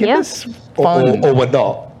 give Yeah. us fun. Or we're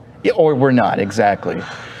not. Yeah, or we're not, exactly.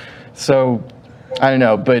 So, I don't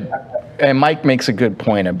know, and Mike makes a good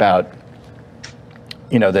point about,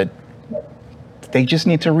 that they just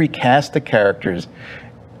need to recast the characters.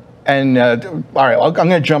 And, all right, I'm going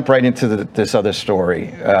to jump right into this other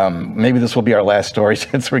story. Maybe this will be our last story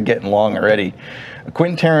since we're getting long already.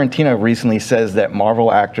 Quentin Tarantino recently says that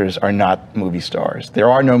Marvel actors are not movie stars.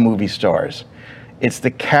 There are no movie stars. It's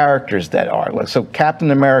the characters that are. Like, so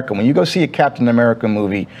Captain America, when you go see a Captain America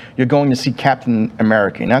movie, you're going to see Captain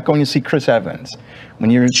America. You're not going to see Chris Evans.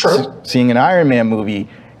 When you're seeing an Iron Man movie,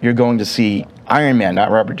 you're going to see Iron Man,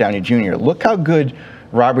 not Robert Downey Jr. Look how good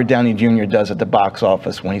Robert Downey Jr. does at the box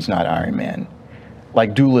office when he's not Iron Man.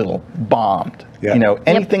 Like Doolittle, bombed. Yeah.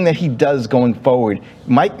 Anything that he does going forward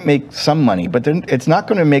might make some money, but then it's not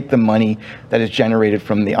going to make the money that is generated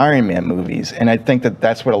from the Iron Man movies. And I think that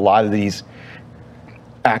that's what a lot of these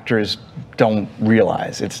actors don't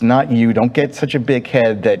realize. It's not you. Don't get such a big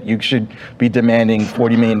head that you should be demanding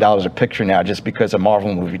 $40 million a picture now just because a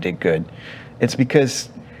Marvel movie did good. It's because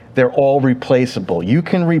they're all replaceable. You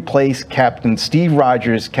can replace Steve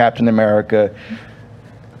Rogers, Captain America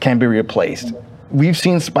can be replaced. We've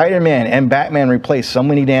seen Spider-Man and Batman replaced so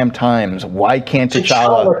many damn times. Why can't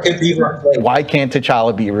T'Challa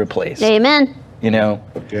be replaced? Amen.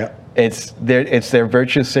 Yeah. It's their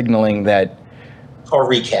virtue signaling that. Or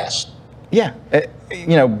recast. Yeah,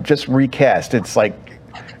 just recast. It's like,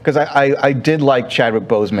 because I did like Chadwick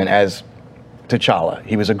Boseman as T'Challa.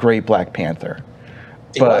 He was a great Black Panther.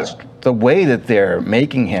 But the way that they're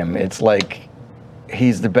making him, it's like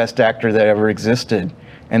he's the best actor that ever existed,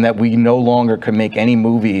 and that we no longer can make any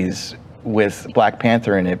movies with Black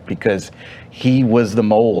Panther in it because he was the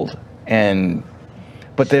mold.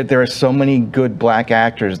 But there are so many good Black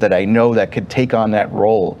actors that I know that could take on that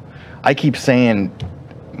role. I keep saying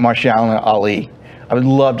Mahershala Ali. I would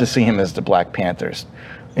love to see him as the Black Panthers.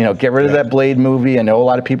 Get rid of that Blade movie. I know a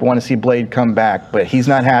lot of people want to see Blade come back, but he's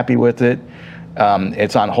not happy with it.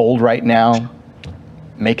 It's on hold right now.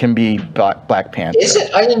 Make him be Black Panther. Is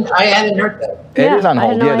it? I hadn't heard that. It is on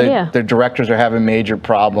hold. I had no idea. The directors are having major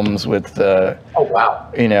problems with Oh, wow.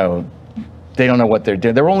 They don't know what they're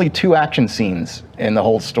doing. There were only 2 action scenes in the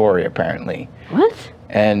whole story, apparently. What?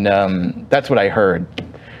 And that's what I heard.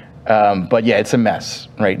 But yeah, it's a mess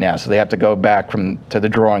right now. So they have to go back to the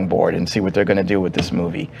drawing board and see what they're going to do with this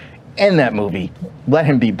movie. In that movie, let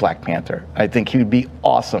him be Black Panther. I think he would be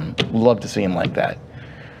awesome. Love to see him like that.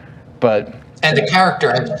 And the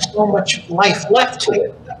character has so much life left to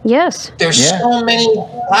it. Yes. There's so many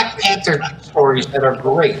Black Panther stories that are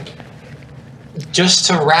great. Just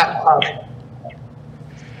to wrap up.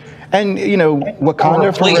 And,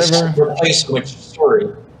 Wakanda Forever. Replace which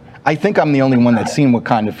story. I think I'm the only one that's seen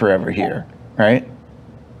Wakanda Forever here, right?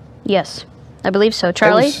 Yes, I believe so.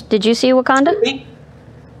 Charlie, did you see Wakanda?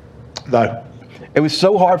 No. It was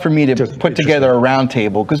so hard for me to put together a round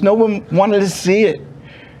table because no one wanted to see it.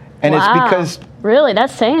 And Wow. it's because Really,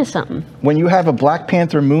 that's saying something. when you have a Black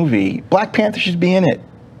Panther movie, Black Panther should be in it.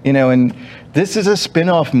 And this is a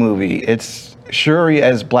spin-off movie. It's Shuri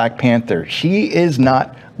as Black Panther. She is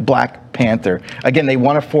not Black Panther. Again, they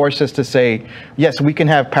want to force us to say, yes, we can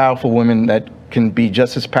have powerful women that can be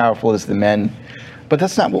just as powerful as the men, but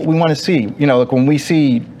that's not what we want to see. Like when we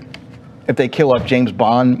see, if they kill off James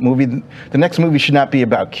Bond movie, the next movie should not be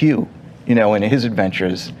about Q, and his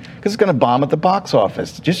adventures, because it's going to bomb at the box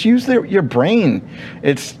office. Just use your brain.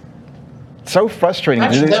 It's so frustrating.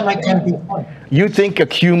 Actually, that might kind of be fun. You think a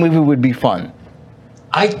Q movie would be fun?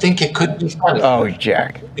 I think it could be funny. Oh,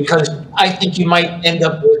 Jack. Because I think you might end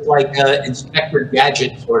up with like an Inspector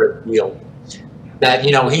Gadget sort of deal. That,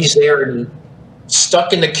 he's there and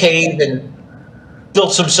stuck in the cave and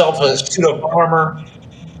builds himself a suit of armor,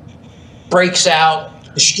 breaks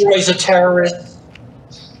out, destroys a terrorist.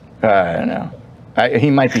 I don't know.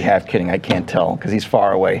 He might be half kidding. I can't tell because he's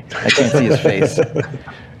far away. I can't see his face.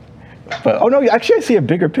 But, oh, no, actually, I see a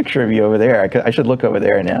bigger picture of you over there. I should look over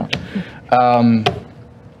there now.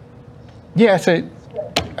 Yeah, so,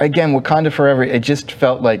 again, Wakanda Forever, it just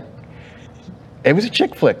felt like it was a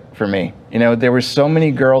chick flick for me. There were so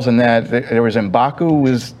many girls in that. There was M'Baku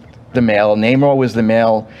was the male, Namor was the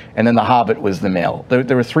male, and then the Hobbit was the male.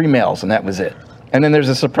 There were 3 males, and that was it. And then there's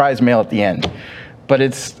a surprise male at the end. But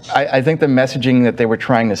I think the messaging that they were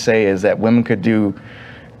trying to say is that women could do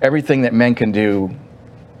everything that men can do,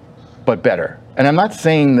 but better. And I'm not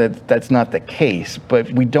saying that that's not the case, but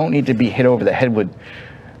we don't need to be hit over the head with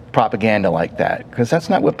propaganda like that, because that's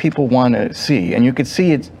not what people want to see. And you could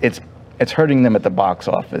see it's hurting them at the box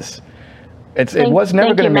office. It was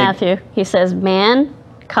never going to make... Matthew. He says, man,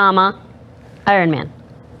 comma, Iron Man.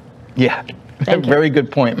 Yeah, very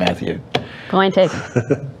good point, Matthew. Point taken.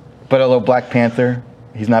 But although Black Panther,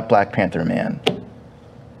 he's not Black Panther Man.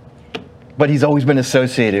 But he's always been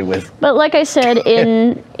associated with... But like I said,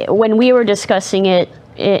 when we were discussing it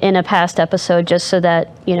in a past episode, just so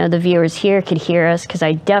that the viewers here could hear us, because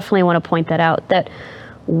I definitely want to point that out, that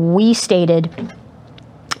we stated,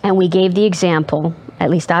 and we gave the example, at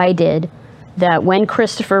least I did, that when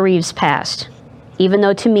Christopher Reeves passed, even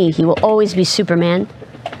though to me he will always be Superman,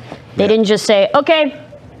 they didn't just say, okay,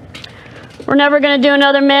 we're never going to do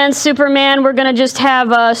another man Superman, we're going to just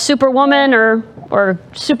have a Superwoman or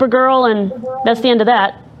Supergirl, and that's the end of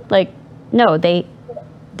that. Like, no, they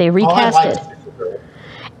recast it.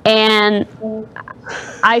 And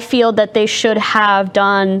I feel that they should have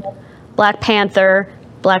done Black Panther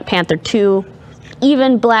 2,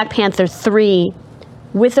 even Black Panther 3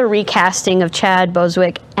 with a recasting of Chad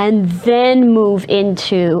Boswick, and then move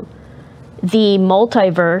into the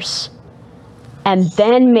multiverse and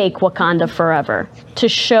then make Wakanda Forever to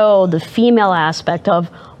show the female aspect of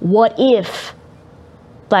what if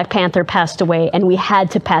Black Panther passed away and we had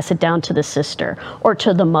to pass it down to the sister or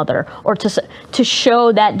to the mother, or to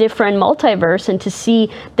show that different multiverse and to see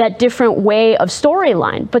that different way of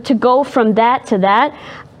storyline. But to go from that to that,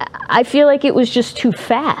 I feel like it was just too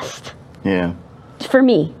fast. Yeah. For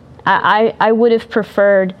me, I would have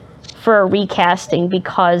preferred for a recasting,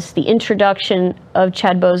 because the introduction of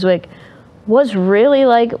Chad Boswick was really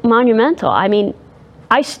like monumental. I mean,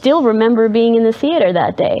 I still remember being in the theater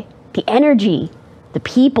that day. The energy, the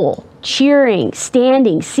people cheering,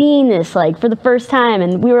 standing, seeing this like for the first time,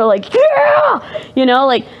 and we were like, yeah,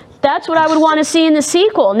 like that's what I would want to see in the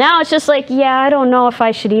sequel. Now it's just like, yeah, I don't know if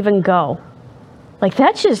I should even go. Like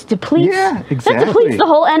that just depletes. Yeah, exactly. That depletes the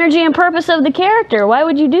whole energy and purpose of the character. Why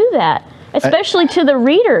would you do that? Especially to the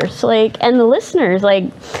readers, and the listeners.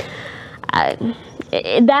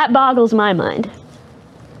 That boggles my mind.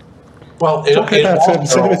 Well, talking about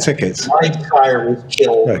cinema tickets. My sire was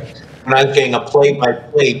killed when I was getting a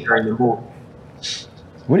play-by-play during the movie.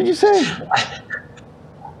 What did you say?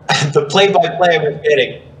 The play-by-play I was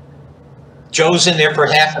getting. Joe's in there for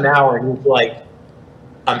half an hour, and he's like,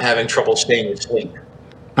 I'm having trouble staying asleep.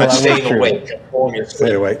 I'm staying awake. I'm falling asleep.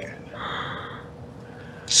 Stay awake.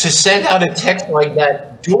 To send out a text like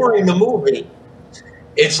that during the movie,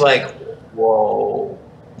 it's like, whoa,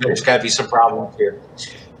 there's got to be some problems here.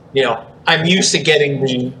 I'm used to getting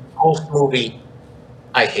the post-movie.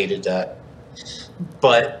 I hated that.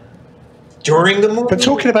 But during the movie... But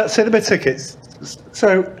talking about cinema tickets,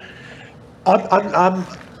 so I'm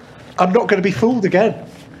not going to be fooled again.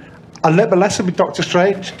 I learned my lesson with Doctor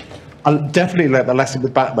Strange. I definitely learned my lesson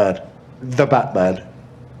with Batman. The Batman.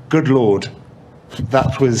 Good Lord.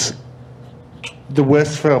 That was the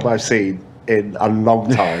worst film I've seen in a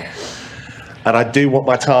long time. And I do want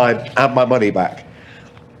my time and my money back.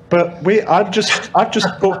 But I've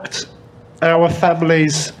just booked our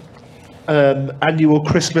family's annual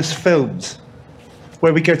Christmas films,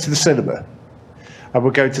 where we go to the cinema. And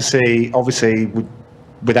we're going to see, obviously,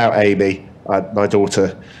 without Amy, my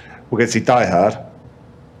daughter, we're going to see Die Hard.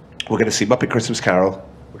 We're going to see Muppet Christmas Carol.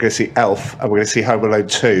 We're going to see Elf, and we're going to see Home Alone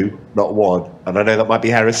 2, not 1. And I know that might be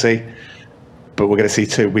heresy, but we're going to see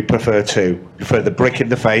 2. We prefer 2. We prefer the brick in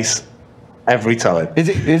the face every time. Is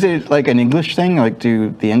it like an English thing? Like,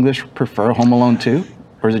 do the English prefer Home Alone 2?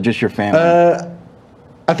 Or is it just your family?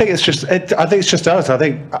 I think it's just us. I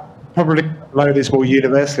think probably Alone is more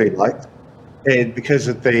universally liked because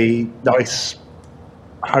of the nice,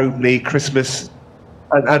 homely Christmas,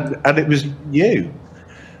 and it was new,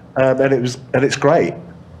 and it's great.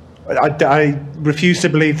 I refuse to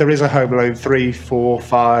believe there is a Home Alone 3, 4,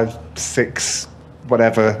 5, 6,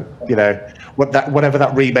 whatever, whatever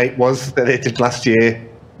that remake was that they did last year.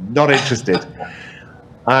 Not interested.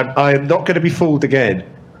 I am not going to be fooled again.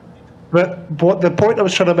 But what the point I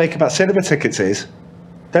was trying to make about cinema tickets is,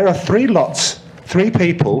 there are 3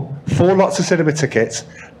 people, 4 lots of cinema tickets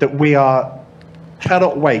that we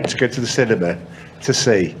cannot wait to go to the cinema to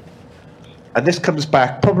see. And this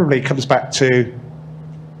probably comes back to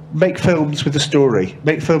make films with a story,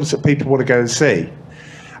 make films that people want to go and see.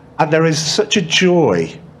 And there is such a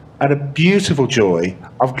joy, and a beautiful joy,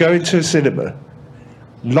 of going to a cinema,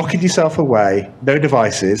 locking yourself away, no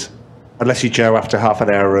devices, unless you're Joe after half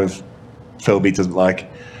an hour of film he doesn't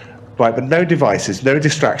like, right? But no devices, no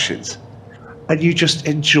distractions, and you just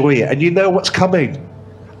enjoy it, and you know what's coming.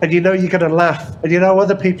 and you know you're going to laugh, and you know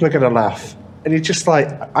other people are going to laugh, and you're just like,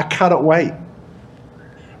 I cannot wait.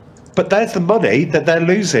 But there's the money that they're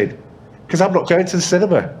losing, because I'm not going to the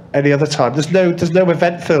cinema any other time. There's no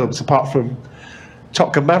event films apart from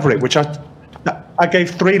Top Gun Maverick, which I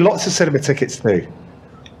gave 3 lots of cinema tickets to.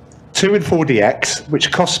 2 in 4DX,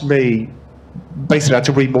 which cost me, basically I had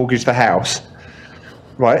to remortgage the house,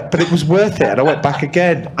 right? But it was worth it, and I went back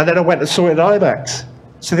again, and then I went and saw it in IMAX.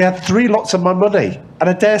 So they had 3 lots of my money, and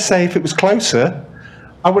I dare say if it was closer,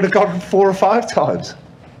 I would have gone 4 or 5 times.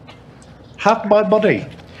 Have my money.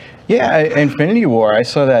 Yeah, Infinity War, I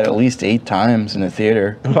saw that at least 8 times in the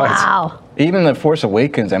theater. Right. Wow. Even The Force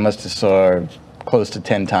Awakens, I must have saw close to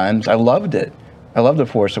 10 times. I loved it. I loved The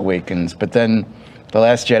Force Awakens, but then The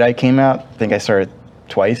Last Jedi came out. I think I saw it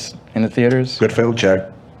twice in the theaters. Good film,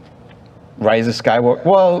 Joe. Rise of Skywalker.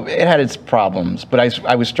 Well, it had its problems, but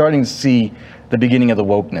I was starting to see the beginning of the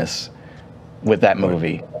wokeness with that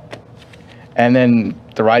movie. And then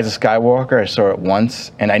The Rise of Skywalker, I saw it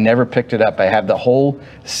once, and I never picked it up. I have the whole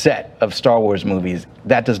set of Star Wars movies.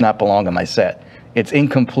 That does not belong on my set. It's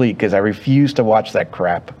incomplete because I refuse to watch that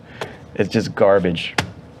crap. It's just garbage.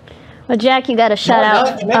 Well, Jack, you got a shout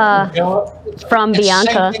out from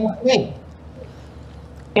Bianca.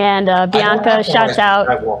 And Bianca shouts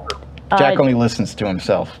out. Jack only listens to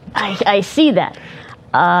himself. I see that.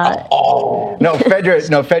 No,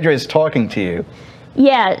 Fedra is talking to you.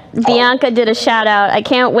 Yeah, Bianca did a shout out. I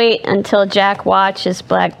can't wait until Jack watches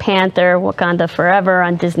Black Panther Wakanda Forever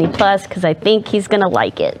on Disney Plus because I think he's going to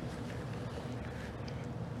like it.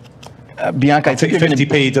 Bianca, I think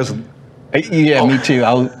 50p doesn't. Yeah, me too.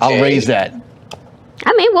 I'll raise that.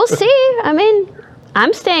 I mean, we'll see. I mean,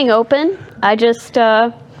 I'm staying open. I just,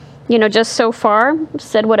 just so far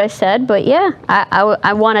said what I said. But yeah,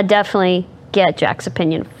 I want to definitely get Jack's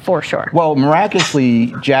opinion for sure. Well,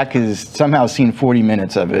 miraculously, Jack has somehow seen 40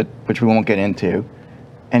 minutes of it, which we won't get into,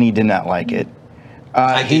 and he did not like it.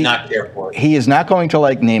 I did not care for it. He is not going to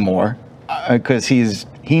like Namor because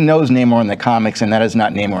he knows Namor in the comics, and that is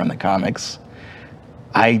not Namor in the comics.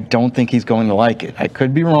 I don't think he's going to like it. I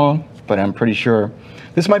could be wrong, but I'm pretty sure.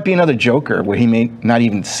 This might be another Joker where he may not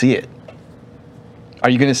even see it. Are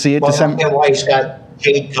you going to see it? Well, I don't know why he's got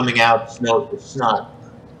jade coming out. No, it's not.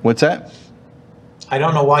 What's that? I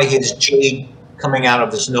don't know why he has jade coming out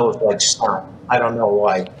of his nose like snot. I don't know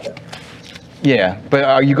why. Yeah, but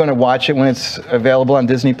are you going to watch it when it's available on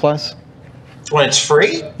Disney Plus? When it's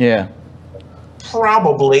free? Yeah.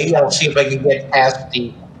 Probably. I'll see if I can get past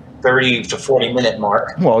the 30 to 40 minute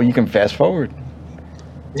mark. Well, you can fast forward.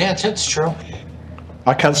 Yeah, that's true.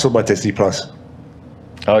 I cancelled my Disney Plus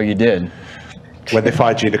Oh, you did? when they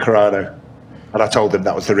fired Gina Carano, and I told them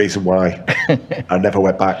that was the reason why. I never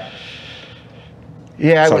went back.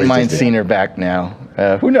 Yeah, I Sorry, wouldn't mind Disney. seeing her back now.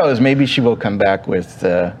 Who knows? Maybe she will come back with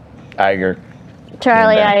Iger.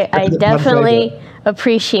 Charlie, Yeah. I definitely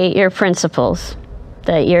appreciate your principles.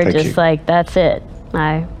 That you're Thank just you. like, that's it.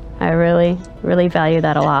 I really, really value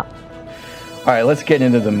that a lot. All right, let's get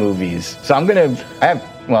into the movies. So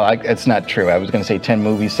it's not true. I was going to say 10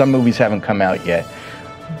 movies. Some movies haven't come out yet.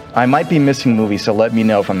 I might be missing movies, so let me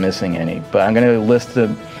know if I'm missing any. But I'm going to list the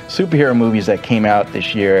superhero movies that came out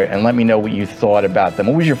this year and let me know what you thought about them.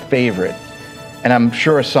 What was your favorite? And I'm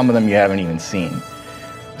sure some of them you haven't even seen.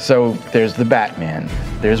 So there's The Batman,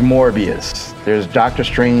 there's Morbius, there's Doctor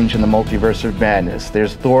Strange and the Multiverse of Madness,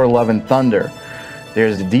 there's Thor Love and Thunder,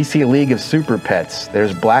 there's the DC League of Super Pets,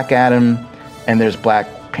 there's Black Adam, and there's Black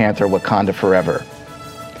Panther Wakanda Forever.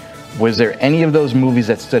 Was there any of those movies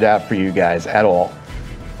that stood out for you guys at all?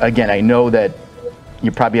 Again, I know that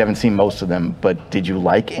you probably haven't seen most of them, but did you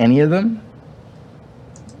like any of them?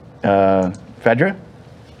 Fedra?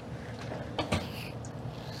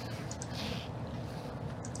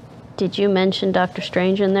 Did you mention Doctor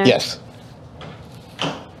Strange in there? Yes.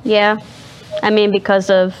 Yeah. I mean,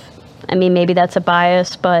 maybe that's a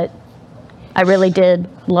bias, but I really did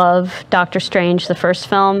love Doctor Strange, the first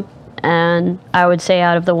film. And I would say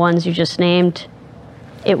out of the ones you just named,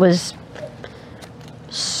 it was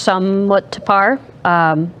somewhat to par.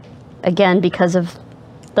 Again, because of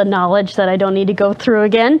the knowledge that I don't need to go through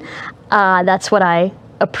again. That's what I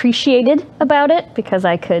appreciated about it, because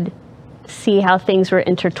I could see how things were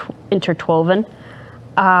interwoven.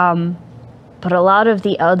 But a lot of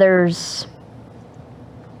the others,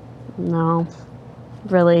 no,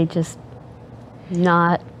 really just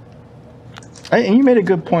not. And you made a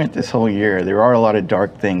good point this whole year. There are a lot of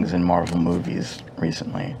dark things in Marvel movies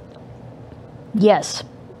recently. Yes.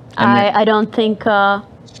 And I don't think, I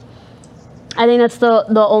think that's the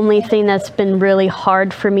only thing that's been really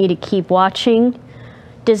hard for me to keep watching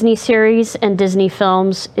Disney series and Disney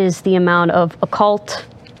films is the amount of occult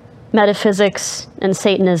metaphysics and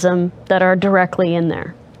Satanism that are directly in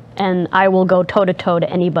there. And I will go toe-to-toe to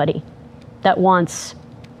anybody that wants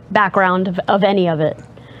background of any of it.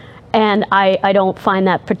 And I don't find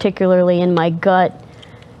that particularly in my gut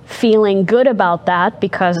feeling good about that,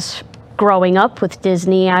 because growing up with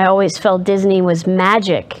Disney, I always felt Disney was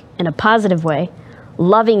magic in a positive way,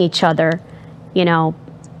 loving each other, you know,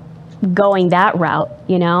 going that route,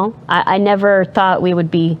 you know. I never thought we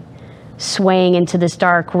would be swaying into this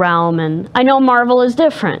dark realm. And I know Marvel is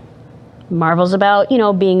different. Marvel's about, you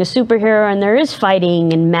know, being a superhero, and there is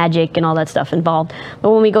fighting and magic and all that stuff involved.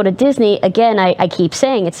 But when we go to Disney, again, I keep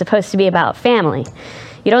saying it's supposed to be about family.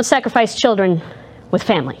 You don't sacrifice children with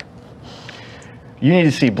family. You need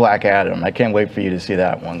to see Black Adam. I can't wait for you to see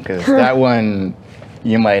that one, because that one,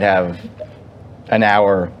 you might have an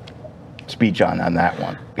hour speech on that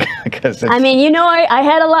one. Because I mean, you know, I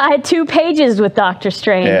had 2 pages with Doctor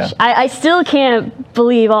Strange. Yeah. I still can't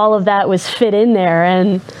believe all of that was fit in there,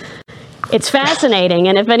 and it's fascinating.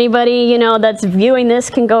 And if anybody, you know, that's viewing this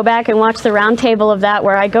can go back and watch the roundtable of that,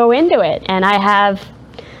 where I go into it, and I have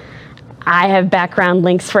background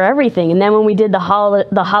links for everything. And then when we did the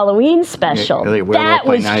Halloween special, that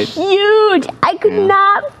was huge. I could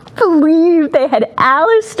not believe they had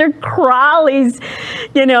Aleister Crowley's,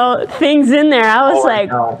 you know, things in there. I was like,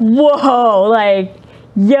 whoa, like,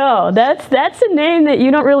 yo, that's a name that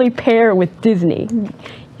you don't really pair with Disney. You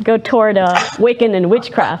go toward Wiccan and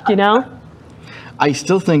witchcraft, you know? I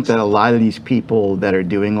still think that a lot of these people that are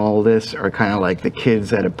doing all this are kind of like the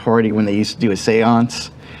kids at a party when they used to do a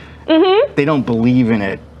seance. Mm-hmm. They don't believe in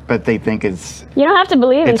it, but they think it's... You don't have to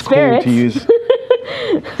believe in spirits. Cool to use.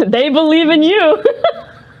 They believe in you.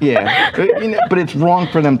 Yeah, but it's wrong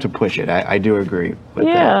for them to push it. I do agree with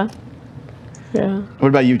that. Yeah. What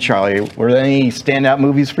about you, Charlie? Were there any standout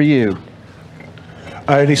movies for you?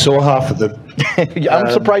 I only saw half of them.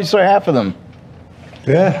 I'm surprised you saw half of them.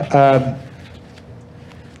 Yeah.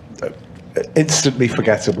 Instantly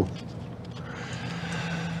forgettable.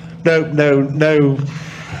 No.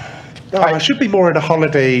 I should be more in a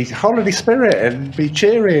holiday spirit and be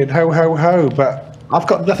cheery and ho, ho, ho, but I've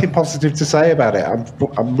got nothing positive to say about it.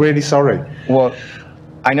 I'm really sorry. Well,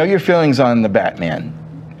 I know your feelings on the Batman.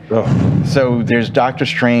 Oh. So there's Doctor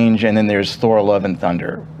Strange, and then there's Thor: Love and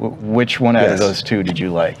Thunder. Which one out of those 2 did you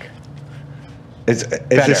like? Is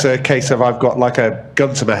this a case of I've got like a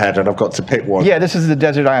gun to my head and I've got to pick one? Yeah, this is the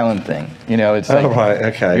desert island thing. You know, it's like right,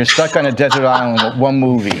 okay. You're stuck on a desert island with one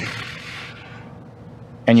movie,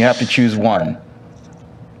 and you have to choose one.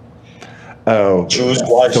 Oh, choose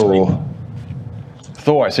wisely.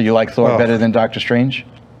 Thor. So you like Thor better than Doctor Strange?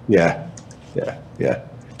 Yeah.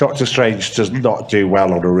 Doctor Strange does not do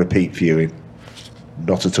well on a repeat viewing.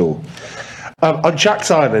 Not at all. On Jack's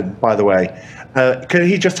Island, by the way, can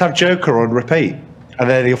he just have Joker on repeat and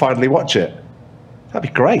then he'll finally watch it? That'd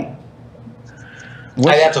be great.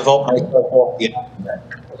 I'd have to vote myself off the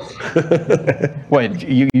island. What,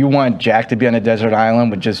 you want Jack to be on a desert island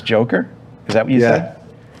with just Joker? Is that what you said?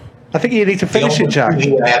 I think you need to finish it, Jack.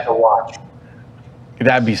 I have to watch.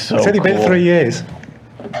 That'd be so cool. It's only been 3 years.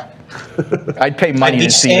 I'd pay money to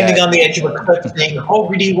see that. I'd be standing on the edge of a cliff saying,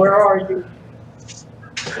 Hogarty, where are you?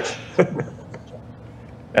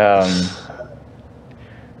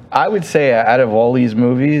 I would say out of all these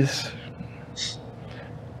movies,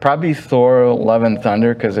 probably Thor: Love and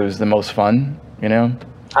Thunder, because it was the most fun, you know?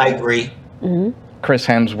 I agree. Mm-hmm. Chris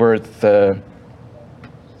Hemsworth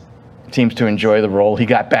seems to enjoy the role. He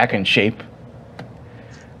got back in shape.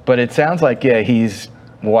 But it sounds like, he's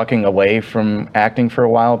walking away from acting for a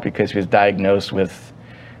while because he was diagnosed with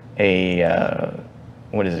a,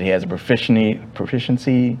 what is it? He has a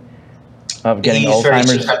proficiency of getting Alzheimer's. He's very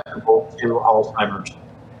susceptible to Alzheimer's.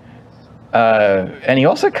 And he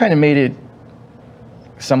also kind of made it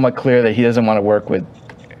somewhat clear that he doesn't want to work with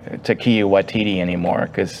Taika Waititi anymore,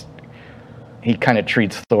 because he kind of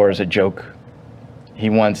treats Thor as a joke. He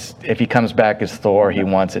wants, if he comes back as Thor, he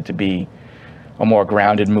wants it to be a more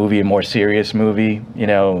grounded movie, a more serious movie, you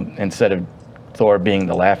know, instead of Thor being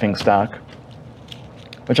the laughingstock.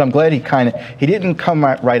 Which I'm glad he didn't come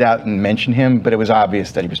right out and mention him, but it was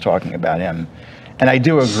obvious that he was talking about him. And I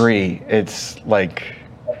do agree, it's like,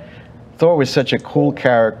 Thor was such a cool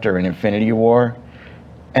character in Infinity War,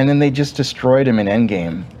 and then they just destroyed him in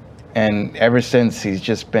Endgame. And ever since, he's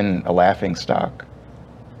just been a laughingstock.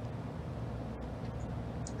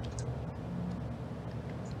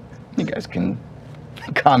 You guys can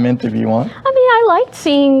comment if you want. I mean, I liked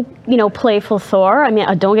seeing, playful Thor. I mean,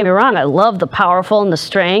 don't get me wrong, I love the powerful and the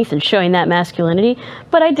strength and showing that masculinity,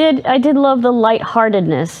 but I did love the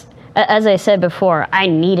lightheartedness. As I said before, I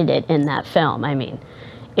needed it in that film. I mean,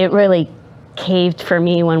 it really caved for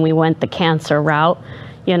me when we went the cancer route.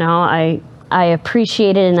 You know, I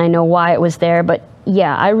appreciate it and I know why it was there, but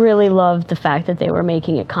yeah, I really loved the fact that they were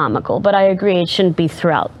making it comical. But I agree, it shouldn't be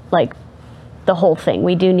throughout, like, the whole thing.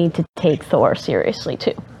 We do need to take Thor seriously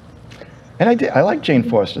too. And I like Jane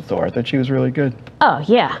Foster Thor. I thought she was really good. Oh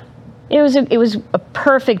yeah, it was a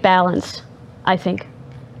perfect balance, I think.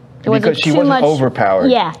 Because she wasn't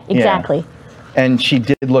overpowered. Yeah, exactly. Yeah. And she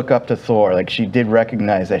did look up to Thor. Like, she did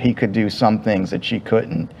recognize that he could do some things that she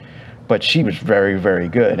couldn't. But she was very, very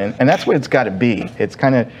good. And that's what it's got to be. It's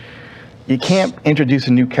kind of, you can't introduce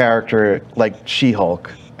a new character like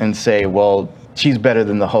She-Hulk and say, well, she's better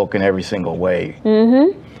than the Hulk in every single way.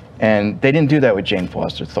 Mm-hmm. And they didn't do that with Jane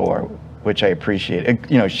Foster Thor, which I appreciate.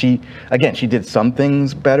 You know, she did some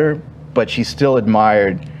things better, but she still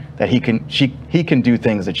admired that he can do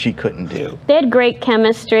things that she couldn't do. They had great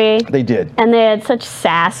chemistry. They did. And they had such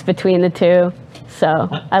sass between the two. So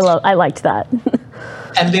I liked that.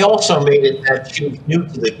 And they also made it that she was new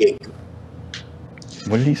to the gig.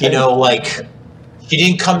 What did he say? You know, like, she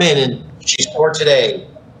didn't come in and she's Thor today.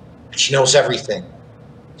 She knows everything.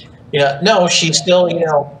 You know, no, she's still, you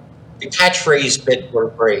know, the catchphrase bit were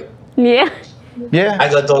great. Yeah. Yeah. I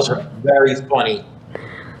thought those were very funny.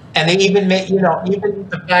 And they even made, you know, even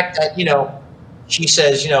the fact that, you know, she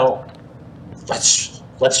says, you know,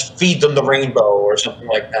 let's feed them the rainbow or something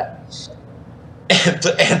like that.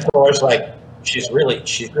 And Thor's like, she's really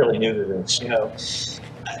new to this, you know.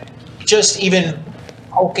 Just even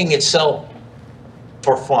poking itself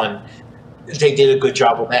for fun, they did a good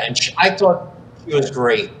job with that. And I thought she was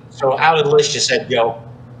great. So out of the list, you said, yo,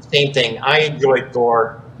 same thing. I enjoyed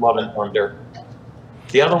Thor, Love and Thunder.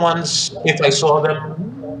 The other ones, if I saw them,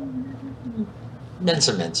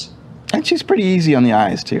 mince. And she's pretty easy on the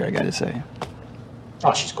eyes, too, I got to say.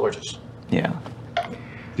 Oh, she's gorgeous. Yeah.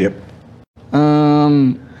 Yep.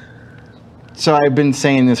 So I've been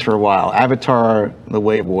saying this for a while. Avatar: The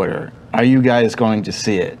Way of Water. Are you guys going to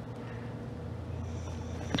see it?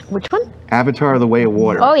 Which one? Avatar: The Way of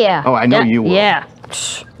Water. Oh, yeah. Oh, I know you will. Yeah.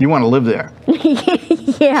 You want to live there.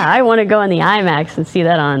 Yeah, I want to go in the IMAX and see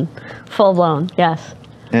that on full blown. Yes.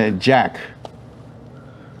 Jack.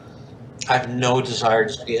 I have no desire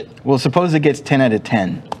to see it. Well, suppose it gets 10 out of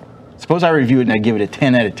 10. Suppose I review it and I give it a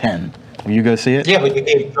 10 out of 10. Will you go see it? Yeah, but you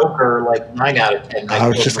gave Joker like 9 out of 10. I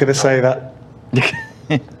was just going to say that.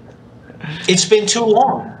 It's been too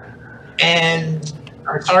long. And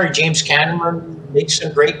I'm sorry, James Cameron makes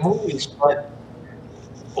some great movies, but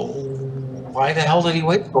why the hell did he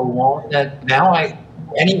wait so long? That now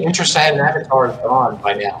any interest I had in Avatar is gone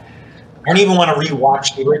by now. I don't even want to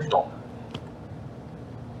rewatch the original.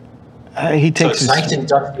 He takes so it's nice and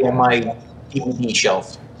dusty on my DVD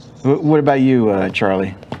shelf. What about you,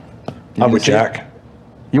 Charlie? I'm with Jack.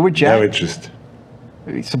 You're with Jack? No interest.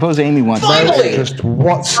 Suppose Amy wants Finally! No interest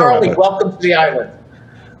whatsoever. Charlie, welcome to the island.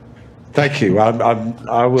 Thank you.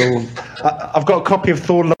 I will. I've got a copy of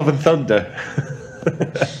Thor: Love and Thunder.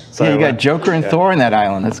 So, yeah, you got Joker and Thor in that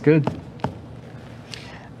island. That's good.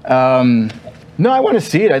 No, I want to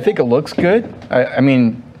see it. I think it looks good. I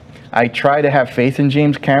mean, I try to have faith in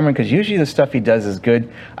James Cameron because usually the stuff he does is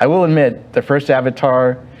good. I will admit, the first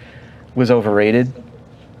Avatar was overrated,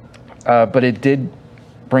 but it did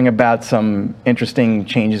bring about some interesting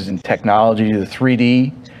changes in technology. The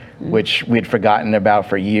 3D, which we had forgotten about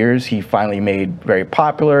for years, he finally made very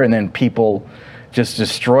popular, and then people just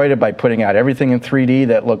destroyed it by putting out everything in 3D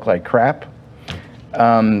that looked like crap.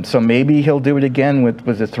 So maybe he'll do it again with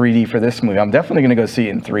the 3D for this movie. I'm definitely going to go see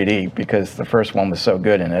it in 3D because the first one was so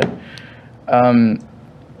good in it.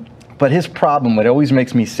 But his problem, what always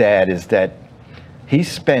makes me sad, is that he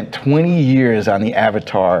spent 20 years on the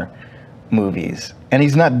Avatar movies, and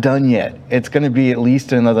he's not done yet. It's going to be at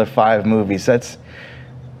least another 5 movies. That's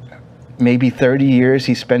maybe 30 years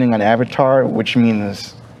he's spending on Avatar, which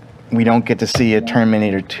means we don't get to see a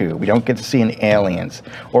Terminator 2. We don't get to see an Aliens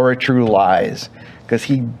or a True Lies. Because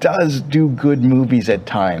he does do good movies at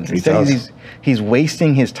times. He's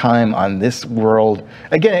wasting his time on this world.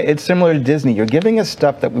 Again, it's similar to Disney. You're giving us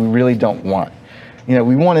stuff that we really don't want. You know,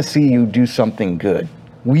 we want to see you do something good.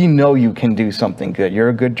 We know you can do something good. You're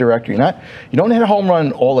a good director. You don't hit a home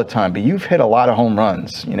run all the time, but you've hit a lot of home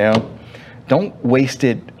runs. You know, don't waste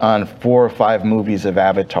it on 4 or 5 movies of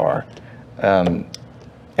Avatar.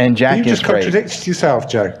 And Jack you is just great. contradicted yourself,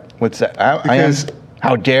 Joe. What's that? I am.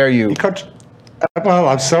 How dare you? Well,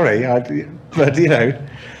 I'm sorry, but you know.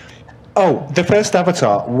 Oh, the first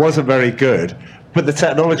Avatar wasn't very good, but the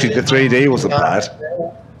technology, the 3D wasn't bad.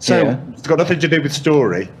 So it's got nothing to do with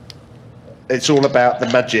story. It's all about the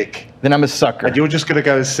magic. Then I'm a sucker. And you're just going to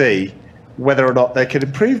go and see whether or not they can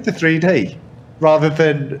improve the 3D. rather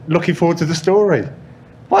than looking forward to the story.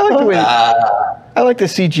 Well, I like the way. I like the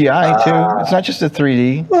CGI too. It's not just the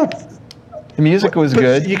 3D. Well, The music was but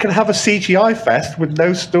good. You can have a CGI fest with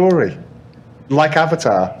no story, like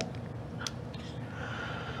Avatar.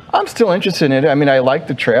 I'm still interested in it. I mean, I like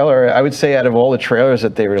the trailer. I would say out of all the trailers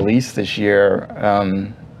that they released this year,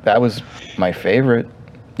 that was my favorite,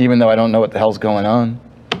 even though I don't know what the hell's going on.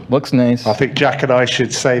 Looks nice. I think Jack and I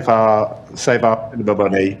should save our minimum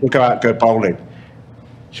money. We'll go out and go bowling.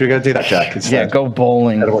 Should we go do that, Jack? Instead? Yeah, go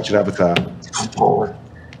bowling. Instead of watching Avatar. Bowling.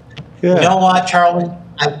 Yeah. You know what, Charlie?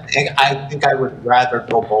 I think I would rather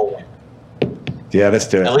go bowling. Yeah, let's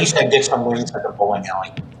do At it. least I get some wings at the bowling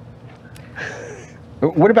alley.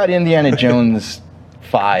 What about Indiana Jones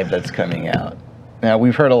 5 that's coming out? Now,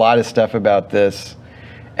 we've heard a lot of stuff about this,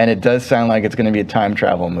 and it does sound like it's going to be a time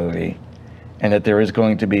travel movie, and that there is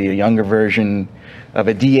going to be a younger version of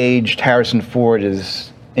a de-aged Harrison Ford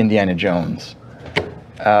as Indiana Jones.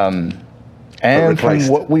 And from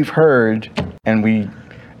replaced. what we've heard, and we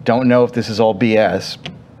don't know if this is all BS,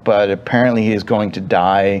 but apparently he is going to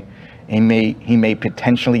die. He may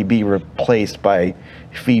potentially be replaced by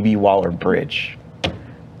Phoebe Waller-Bridge.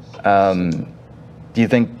 Do you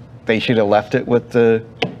think they should have left it with the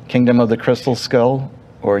Kingdom of the Crystal Skull,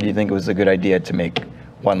 or do you think it was a good idea to make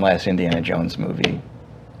one last Indiana Jones movie?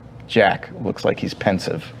 Jack looks like he's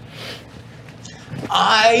pensive.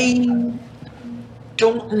 I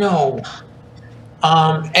don't know.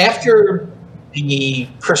 After the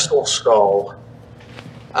Crystal Skull,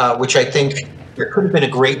 which I think there could have been a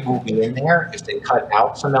great movie in there if they cut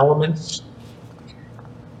out some elements.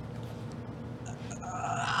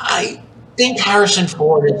 I think Harrison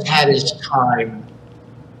Ford has had his time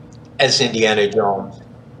as Indiana Jones.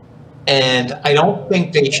 And I don't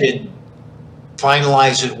think they should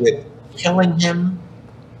finalize it with killing him.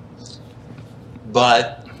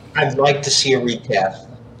 But I'd like to see a recast.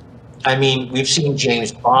 I mean, we've seen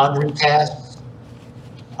James Bond recast.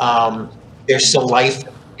 There's still life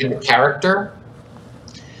in the character.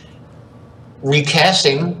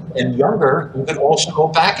 Recasting and younger, you could also go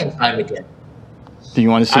back in time again. Do you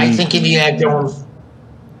want to see? I think Indiana Jones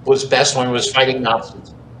was best when he was fighting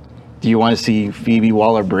Nazis. Do you want to see Phoebe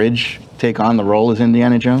Waller-Bridge take on the role as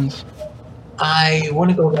Indiana Jones? I want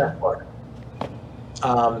to go that far.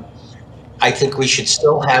 I think we should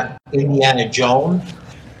still have Indiana Jones,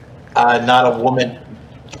 not a woman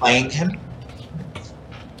playing him.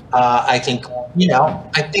 I think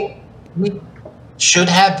we should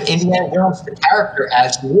have Indiana Jones, the character,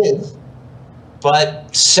 as he is,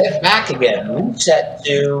 but set back again, reset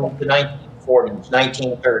to the 1940s,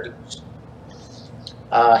 1930s.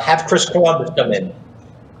 Have Chris Columbus come in.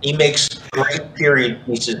 He makes great period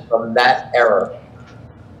pieces from that era.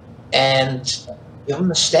 And give him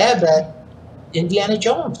a stab at Indiana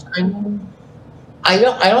Jones. I mean, I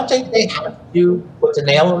don't think they have to put the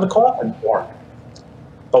nail in the coffin for him.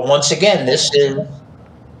 But once again, this is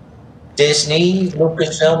Disney,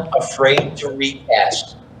 Lucasfilm, afraid to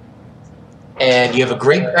recast. And you have a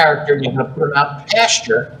great character, and you're going to put him out in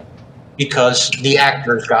pasture because the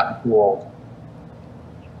actor's gotten too old.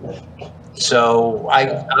 So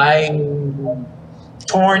I'm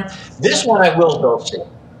torn. This one I will go see.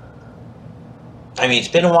 I mean, it's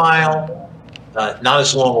been a while, not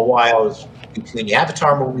as long a while as between the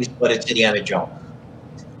Avatar movies, but it's Indiana Jones.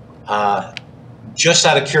 Just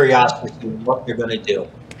out of curiosity, what they're going to do.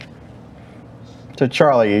 So,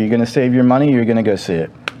 Charlie, are you going to save your money or are you going to go see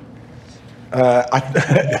it?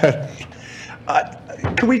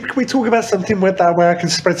 Can we talk about something where I can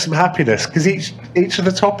spread some happiness? Because each of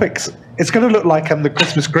the topics, it's going to look like I'm the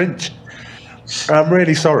Christmas Grinch. I'm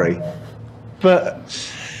really sorry, but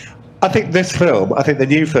I think the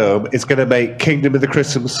new film, is going to make Kingdom of the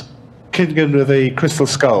Crystal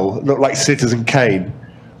Skull look like Citizen Kane.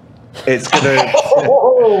 It's going to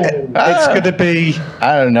be.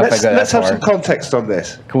 I don't know if I go that Let's have far. some context on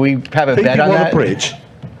this. Can we have a bet on that?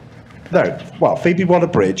 Phoebe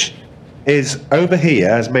Waller-Bridge is over here,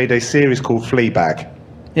 has made a series called Fleabag.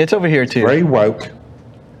 Yeah, it's over here too. Very woke,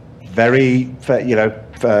 very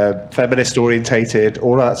feminist orientated,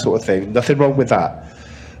 all that sort of thing. Nothing wrong with that.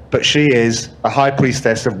 But she is a high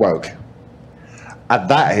priestess of woke, and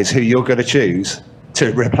that is who you're going to choose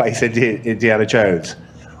to replace Indiana Jones.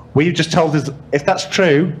 Well, you've just told us, if that's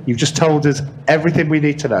true, you've just told us everything we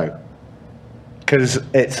need to know. Because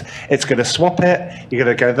it's going to swap it, you're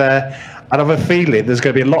going to go there, and I have a feeling there's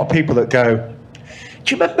going to be a lot of people that go,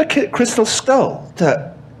 do you remember Crystal Skull?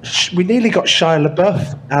 That we nearly got Shia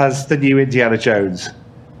LaBeouf as the new Indiana Jones.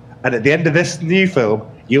 And at the end of this new film,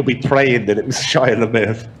 you'll be praying that it was Shia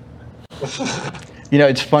LaBeouf. You know,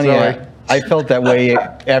 it's funny. Sorry. I felt that way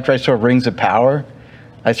after I saw Rings of Power.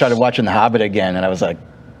 I started watching The Hobbit again, and I was like,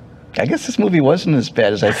 I guess this movie wasn't as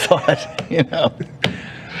bad as I thought, you know.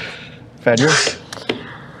 Phaedra?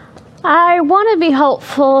 I want to be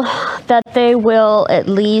hopeful that they will at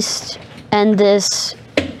least end this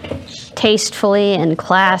tastefully and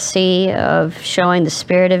classy of showing the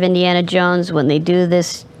spirit of Indiana Jones when they do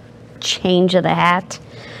this change of the hat.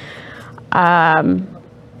 I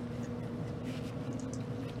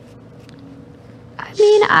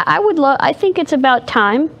mean, I think it's about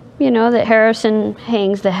time, you know, that Harrison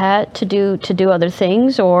hangs the hat to do other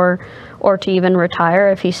things, or to even retire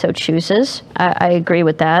if he so chooses. I agree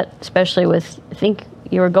with that, especially with, I think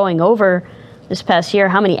you were going over this past year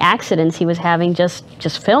how many accidents he was having just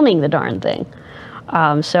filming the darn thing.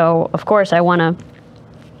 So of course I want to,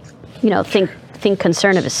 you know, think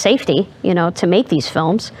concern of his safety, you know, to make these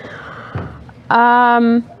films.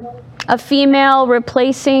 A female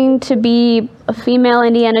replacing to be a female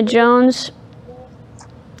Indiana Jones,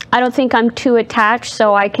 I don't think I'm too attached,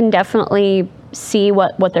 so I can definitely see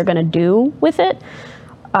what they're going to do with it.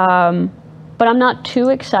 But I'm not too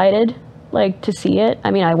excited, like, to see it.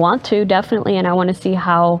 I mean, I want to, definitely, and I want to see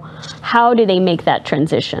how do they make that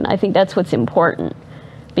transition. I think that's what's important.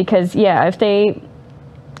 Because, yeah, if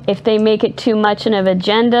they make it too much of an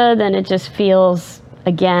agenda, then it just feels,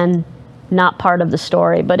 again, not part of the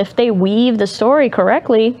story. But if they weave the story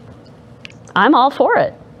correctly, I'm all for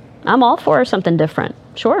it. I'm all for something different.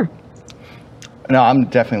 Sure. No, I'm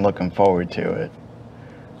definitely looking forward to it.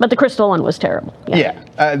 But the Crystal one was terrible.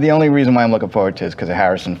 Yeah. The only reason why I'm looking forward to it is because of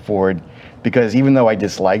Harrison Ford. Because even though I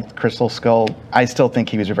disliked Crystal Skull, I still think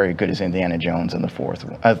he was very good as Indiana Jones in the fourth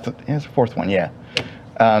one. It's the fourth one, yeah.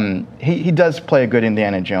 He does play a good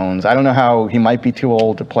Indiana Jones. I don't know how he might be too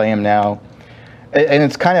old to play him now. And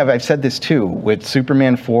it's kind of, I've said this too, with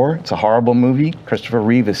Superman 4, it's a horrible movie. Christopher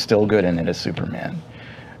Reeve is still good in it as Superman.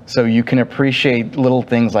 So you can appreciate little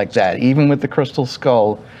things like that. Even with the Crystal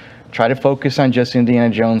Skull, try to focus on just Indiana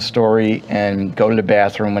Jones' story and go to the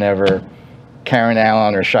bathroom whenever Karen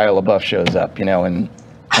Allen or Shia LaBeouf shows up, you know, and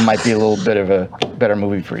it might be a little bit of a better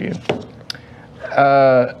movie for you.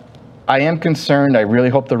 I am concerned. I really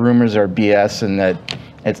hope the rumors are BS and that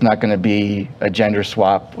it's not going to be a gender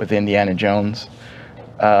swap with Indiana Jones.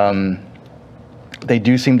 They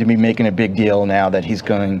do seem to be making a big deal now that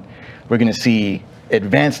we're going to see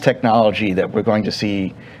advanced technology, that we're going to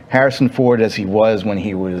see Harrison Ford as he was when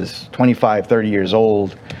he was 25, 30 years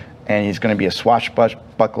old, and he's going to be a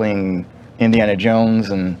swashbuckling Indiana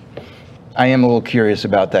Jones. And I am a little curious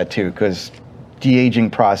about that too, because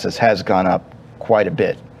de-aging process has gone up quite a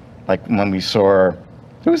bit. Like when we saw,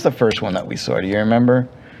 who was the first one that we saw? Do you remember?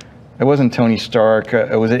 It wasn't Tony Stark.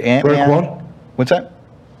 Was it Ant-Man? Rogue One? What's that?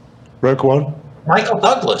 Rogue One? Michael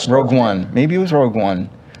Douglas. Rogue One. Maybe it was Rogue One.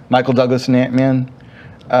 Michael Douglas and Ant-Man.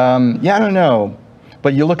 Yeah, I don't know.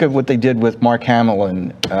 But you look at what they did with Mark Hamill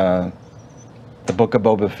in the Book of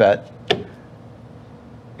Boba Fett.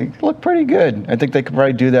 It looked pretty good. I think they could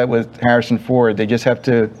probably do that with Harrison Ford. They just have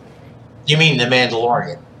to... You mean The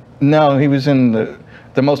Mandalorian? No, he was in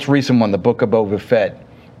the most recent one, the Book of Boba Fett.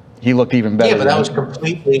 He looked even better. Yeah, but that was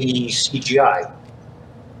completely CGI.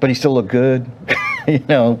 But he still looked good, you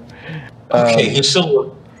know. Okay, he still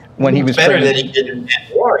looked when he was better trained, than he did in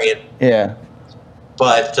Mandalorian. Yeah.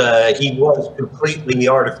 But he was completely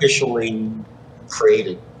artificially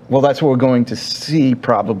created. Well, that's what we're going to see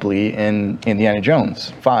probably in Indiana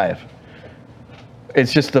Jones 5.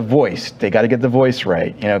 It's just the voice. They got to get the voice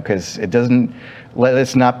right, you know, because it doesn't, let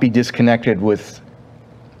us not be disconnected with,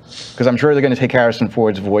 because I'm sure they're going to take Harrison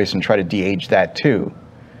Ford's voice and try to de-age that too.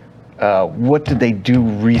 What did they do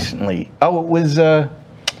recently? Oh, it was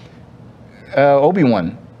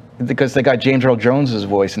Obi-Wan, because they got James Earl Jones's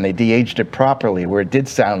voice and they de-aged it properly, where it did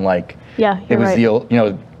sound like it was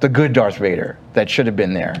right. the good Darth Vader that should have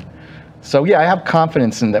been there. So yeah, I have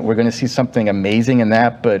confidence in that we're going to see something amazing in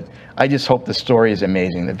that, but I just hope the story is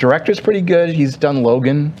amazing. The director's pretty good. He's done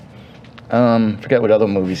Logan. Forget what other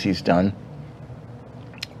movies he's done.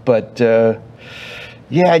 But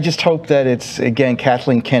yeah, I just hope that it's, again,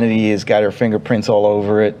 Kathleen Kennedy has got her fingerprints all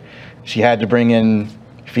over it. She had to bring in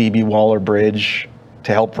Phoebe Waller-Bridge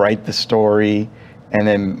to help write the story and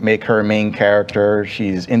then make her a main character.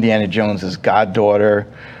 She's Indiana Jones's goddaughter.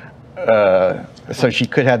 So she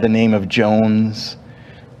could have the name of Jones.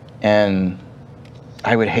 And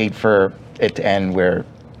I would hate for it to end where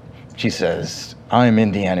she says, "I'm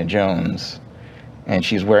Indiana Jones," and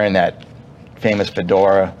she's wearing that famous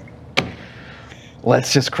fedora.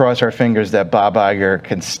 Let's just cross our fingers that Bob Iger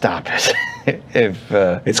can stop it.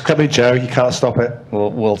 It's coming, Joe. You can't stop it.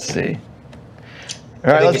 We'll see.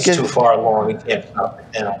 All right, I think it's too far along. We can't stop it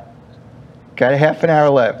now. got a half an hour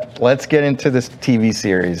left. Let's get into this TV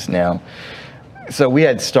series now. So we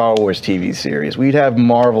had Star Wars TV series. We'd have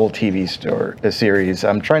Marvel TV series.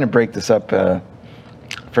 I'm trying to break this up.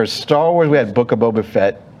 For Star Wars, we had Book of Boba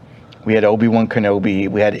Fett. We had Obi-Wan Kenobi.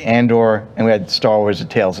 We had Andor. And we had Star Wars: The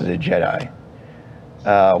Tales of the Jedi.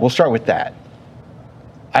 We'll start with that.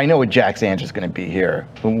 I know what Jack's answer is going to be here.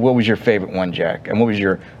 What was your favorite one, Jack? And what was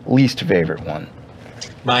your least favorite one?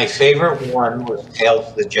 My favorite one was Tales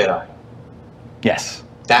of the Jedi. Yes.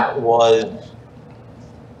 That was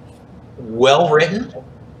well written.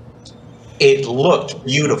 It looked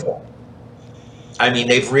beautiful. I mean,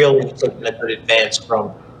 they've really taken a good advance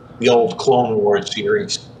from the old Clone Wars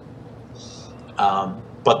series.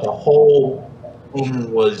 But the whole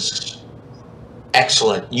thing was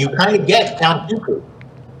excellent. You kind of get Count Dooku.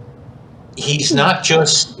 He's not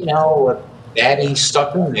just, a baddie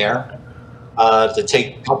stuck in there to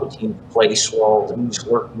take Palpatine's place while he's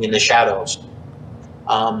working in the shadows.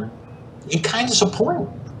 He kind of disappointed.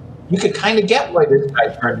 You could kind of get why this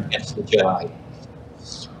guy turned against the Jedi.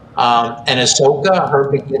 And Ahsoka, her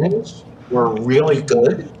beginnings were really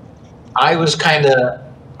good. I was kind of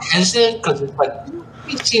hesitant because it's like,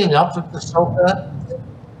 we've seen enough of Ahsoka,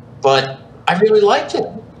 but I really liked it.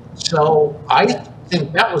 So I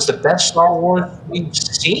think that was the best Star Wars we've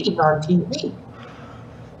seen on TV.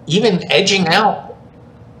 Even edging out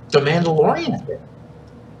The Mandalorian a bit.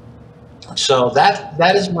 So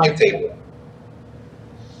that is my favorite.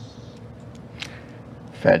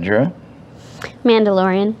 Fedra?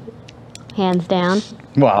 Mandalorian, hands down.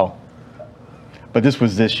 Wow. But this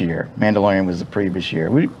was this year. Mandalorian was the previous year.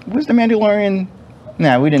 Was the Mandalorian?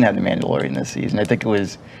 No, we didn't have the Mandalorian this season. I think it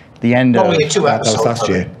was the end of... we had 2 episodes. That was last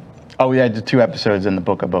year. Oh, we had the 2 episodes in the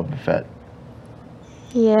Book of Boba Fett.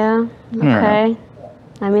 Yeah, okay.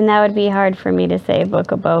 I mean, that would be hard for me to say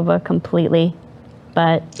Book of Boba completely,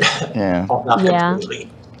 but Yeah. Not yeah.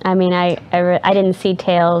 completely. I mean, I didn't see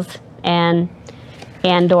Tales, and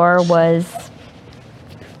Andor was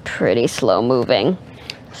pretty slow moving,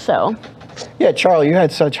 so. Yeah, Charlie, you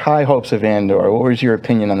had such high hopes of Andor. What was your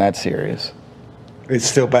opinion on that series? It's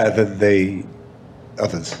still better than the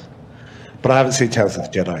others. But I haven't seen Tales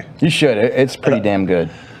of the Jedi. You should. It's pretty damn good.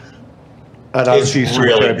 And I It's refuse to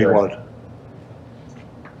really watch good. Obi-Wan.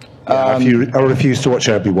 Yeah, I refuse to watch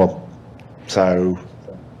Obi-Wan. So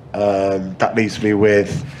that leaves me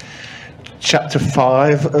with Chapter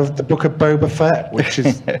 5 of the Book of Boba Fett, which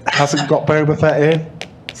hasn't got Boba Fett in.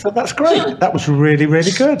 So that's great. That was really,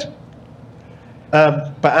 really good.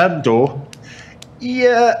 But Andor,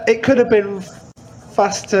 yeah, it could have been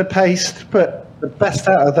faster paced, but the best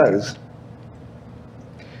out of those.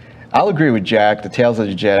 I'll agree with Jack. The Tales of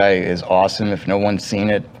the Jedi is awesome. If no one's seen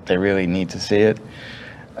it, they really need to see it.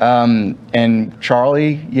 And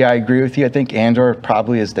Charlie, yeah, I agree with you. I think Andor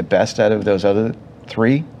probably is the best out of those other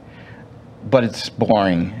 3. But it's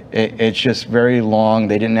boring. It's just very long.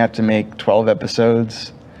 They didn't have to make 12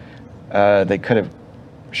 episodes. They could have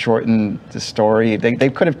shortened the story. They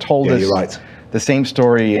could have told us you're right. the same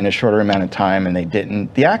story in a shorter amount of time, and they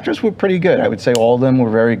didn't. The actors were pretty good. I would say all of them were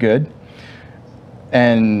very good.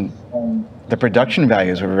 And the production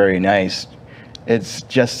values were very nice. It's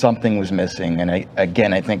just something was missing. And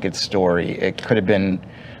I think it's story. It could have been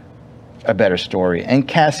a better story. And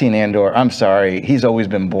Cassian Andor, I'm sorry, he's always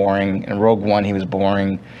been boring. In Rogue One, he was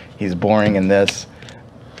boring. He's boring in this.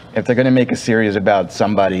 If they're going to make a series about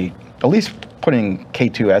somebody, at least putting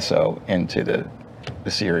K2SO into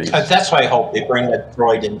the series. That's why I hope they bring that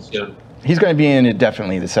droid in soon. He's going to be in it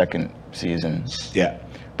definitely the second season. Yeah.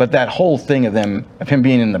 But that whole thing of him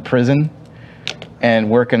being in the prison and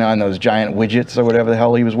working on those giant widgets or whatever the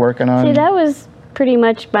hell he was working on. See, that was pretty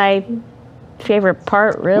much my favorite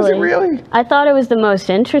part, really. Was it really? I thought it was the most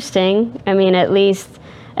interesting. I mean, at least,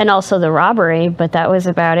 and also the robbery, but that was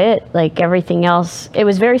about it. Like everything else, it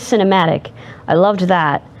was very cinematic. I loved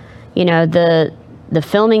that. The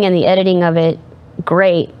filming and the editing of it,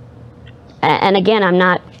 great. And again, I'm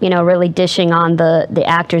not, really dishing on the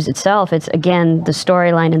actors itself. It's, again, the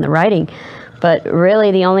storyline and the writing. But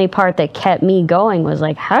really, the only part that kept me going was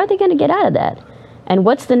like, how are they going to get out of that? And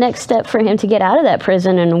what's the next step for him to get out of that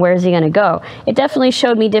prison, and where's he going to go? It definitely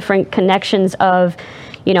showed me different connections of,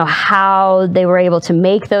 how they were able to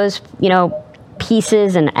make those,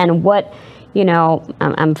 pieces and what,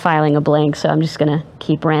 I'm filing a blank, so I'm just going to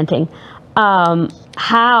keep ranting.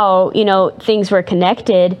 How, things were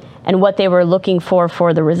connected and what they were looking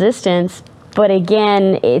for the resistance. But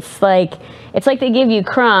again, it's like they give you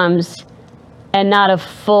crumbs and not a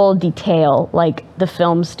full detail like the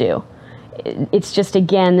films do. It's just,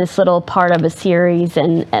 again, this little part of a series,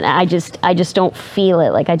 and I just don't feel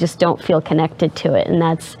it. Like, I just don't feel connected to it, and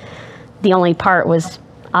the only part was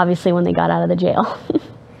obviously when they got out of the jail.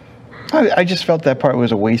 I just felt that part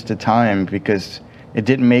was a waste of time because it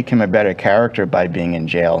didn't make him a better character by being in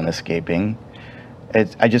jail and escaping.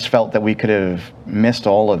 I just felt that we could have missed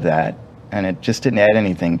all of that, and it just didn't add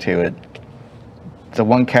anything to it. The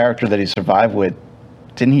one character that he survived with,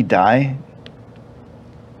 didn't he die?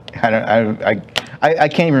 I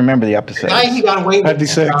can't even remember the episode. The guy he got away with, Andy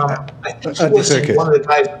Serkis. I think he was one of the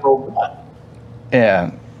guys who broke that.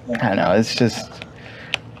 Yeah, I don't know. It's just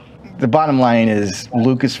the bottom line is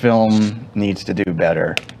Lucasfilm needs to do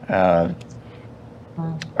better.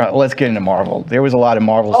 Let's get into Marvel. There was a lot of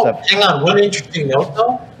Marvel stuff. Hang on. One interesting note,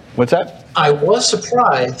 though. What's that? I was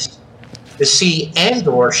surprised to see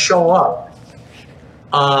Andor show up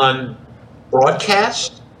on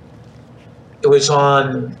broadcast. It was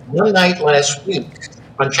on one night last week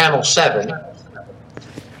on Channel 7.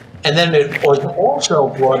 And then it was also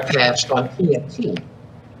broadcast on TNT.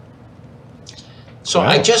 So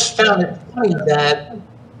I just found it funny that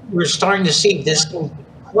we're starting to see Disney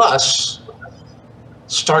Plus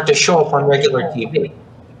start to show up on regular TV.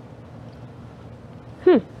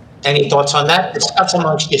 Any thoughts on that? Discuss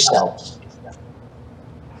amongst yourselves.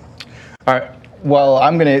 All right. Well,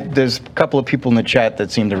 there's a couple of people in the chat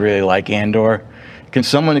that seem to really like Andor. Can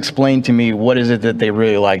someone explain to me what is it that they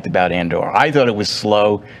really liked about Andor? I thought it was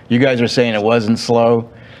slow. You guys are saying it wasn't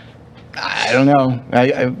slow. I don't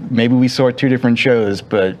know. Maybe we saw two different shows,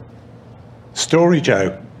 but... Story,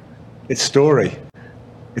 Joe. It's story.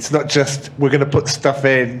 It's not just, we're going to put stuff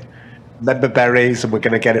in, member berries, and we're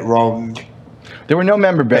going to get it wrong. There were no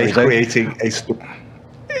member berries. Creating a story.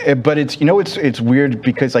 But it's weird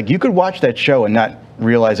because like you could watch that show and not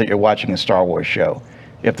realize that you're watching a Star Wars show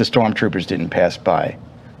if the stormtroopers didn't pass by,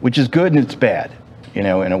 which is good and it's bad, in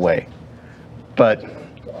a way. But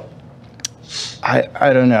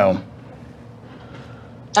I don't know.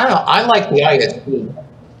 I don't know. I like the ISB.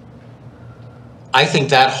 I think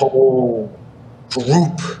that whole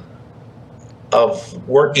group of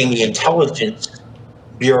working the intelligence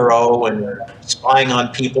bureau and spying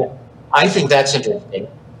on people, I think that's interesting.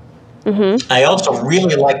 Mm-hmm. I also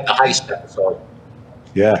really like the heist episode.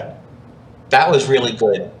 Yeah. That was really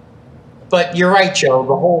good. But you're right, Joe.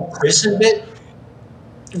 The whole prison bit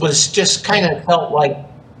was just kind of felt like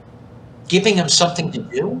giving him something to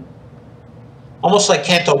do. Almost like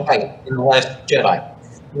Canto Bight in The Last Jedi.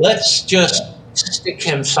 Let's just stick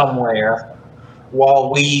him somewhere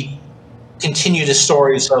while we continue the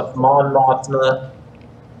stories of Mon Mothma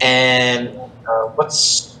and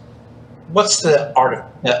what's the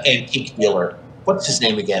antique dealer? What's his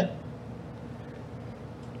name again?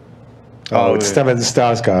 Oh, it's Stellan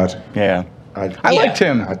Skarsgård. Yeah. I liked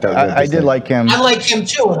him. I did like him. I like him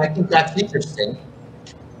too, and I think that's interesting.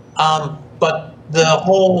 But the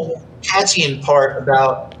whole Cassian part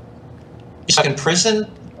about he's stuck in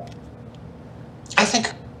prison, I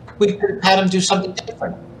think we could have had him do something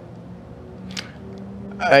different.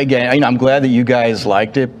 Again, I'm glad that you guys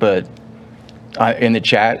liked it, but in the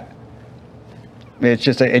chat, it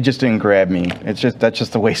just didn't grab me. That's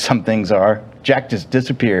just the way some things are. Jack just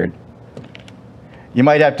disappeared. You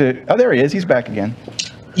might have to. Oh, there he is. He's back again.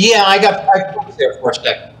 Yeah, I was there for a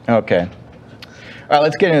second. Okay. All right,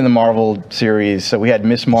 let's get into the Marvel series. So we had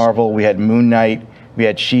Miss Marvel, we had Moon Knight, we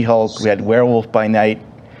had She-Hulk, we had Werewolf by Night,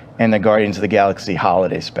 and the Guardians of the Galaxy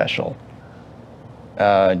Holiday Special.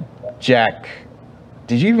 Jack,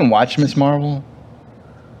 did you even watch Miss Marvel?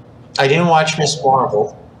 I didn't watch Miss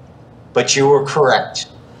Marvel, but you were correct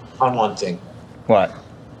on one thing. What?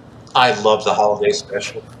 I love the Holiday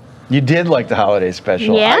Special. You did like the Holiday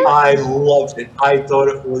Special. Yeah? I loved it. I thought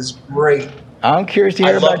it was great. I'm curious to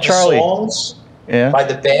hear about Charlie. I love the songs by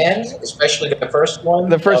the band, especially the first one.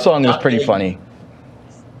 The first song was pretty funny.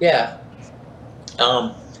 Yeah.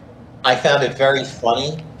 I found it very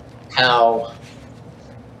funny how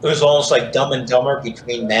it was almost like Dumb and Dumber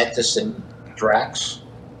between Mantis and Drax.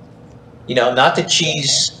 Not that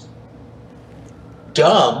she's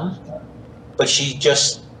dumb, but she's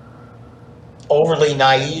just overly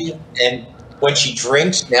naive, and when she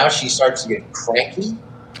drinks, now she starts to get cranky.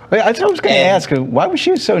 I was going to ask her, why was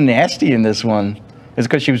she so nasty in this one? Is it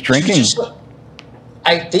because she was drinking?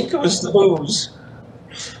 I think it was the booze,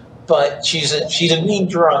 but she's a mean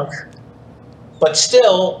drunk. But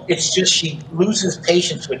still, it's just she loses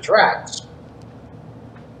patience with Drax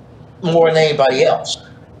more than anybody else.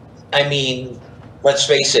 I mean, let's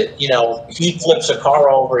face it, he flips a car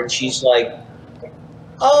over and she's like,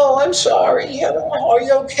 "Oh, I'm sorry. Are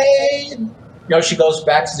you okay?" She goes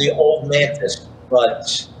back to the old Mantis.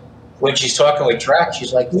 But when she's talking with Drax,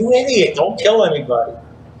 she's like, "You idiot, don't kill anybody."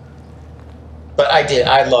 But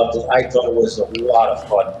I loved it. I thought it was a lot of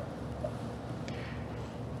fun.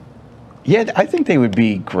 Yeah, I think they would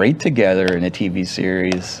be great together in a TV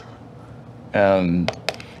series. The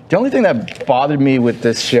only thing that bothered me with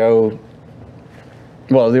this show,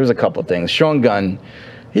 well, there was a couple of things. Sean Gunn,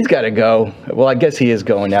 he's got to go. Well, I guess he is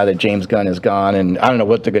going now that James Gunn is gone, and I don't know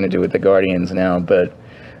what they're going to do with the Guardians now, but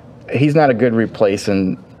he's not a good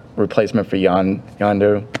replacement for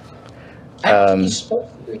Yondu. I don't think he's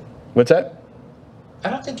supposed to be. What's that? I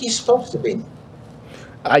don't think he's supposed to be.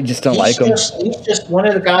 I just don't like him. He's just one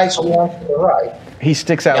of the guys along for the ride. He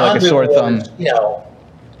sticks out like a sore thumb.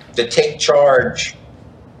 To take charge.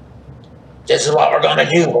 This is what we're going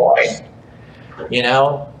to do, boy.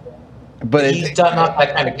 But he's not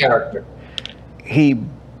that kind of character.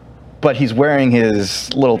 But he's wearing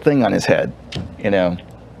his little thing on his head,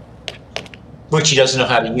 Which he doesn't know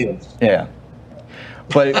how to use. Yeah.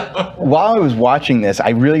 But while I was watching this, I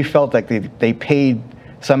really felt like they paid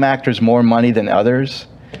some actors more money than others.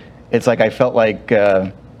 It's like I felt like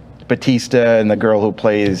Batista and the girl who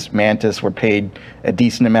plays Mantis were paid a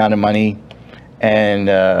decent amount of money,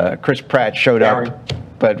 and Chris Pratt showed up,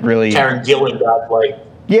 but really Karen Gillan got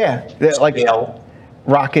like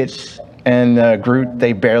Rocket and Groot.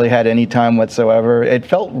 They barely had any time whatsoever. It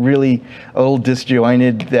felt really a little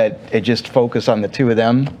disjointed that it just focused on the two of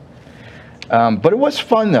them. But it was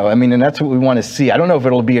fun, though. I mean, and that's what we want to see. I don't know if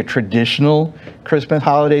it'll be a traditional Christmas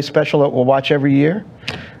holiday special that we'll watch every year,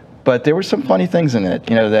 but there were some funny things in it,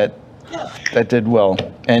 that did well.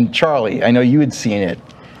 And Charlie, I know you had seen it.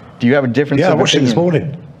 Do you have a difference? Yeah, I watched it this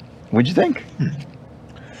morning. What'd you think?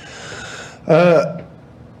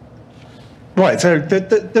 Right, so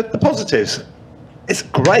the positives. It's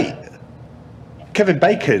great. Kevin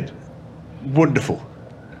Bacon, wonderful.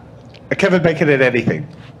 Kevin Bacon in anything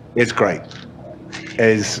is great.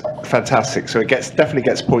 Is fantastic. So it definitely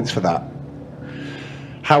gets points for that.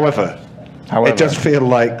 However, it does feel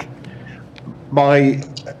like my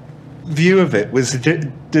view of it was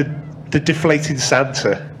the deflating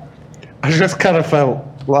Santa. I just kind of felt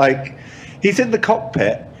like he's in the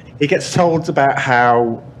cockpit. He gets told about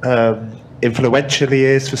how influential he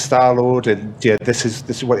is for Star-Lord, and this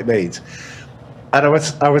is what it means. And I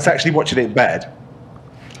was actually watching it in bed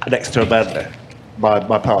next to Amanda,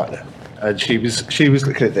 my partner, and she was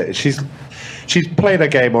looking at it. She's playing a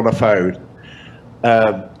game on her phone,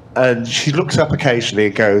 and she looks up occasionally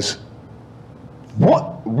and goes,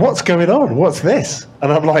 What's going on? What's this?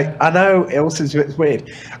 And I'm like, I know, it also is a bit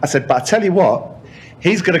weird. I said, but I tell you what,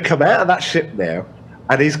 he's going to come out of that ship now,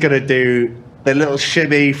 and he's going to do the little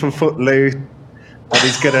shimmy from Footloose, and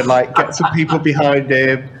he's going to get some people behind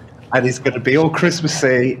him, and he's going to be all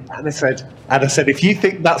Christmassy. And I said, if you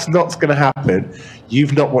think that's not going to happen,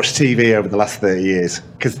 you've not watched TV over the last 30 years,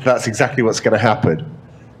 because that's exactly what's going to happen.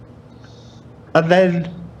 And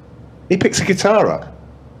then he picks a guitar up,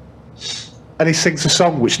 and he sings a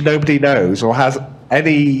song which nobody knows or has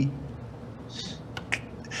any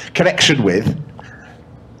connection with,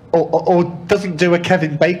 or doesn't do a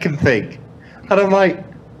Kevin Bacon thing. And I'm like,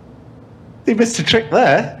 he missed a trick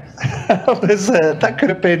there. That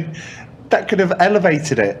could have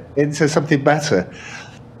elevated it into something better.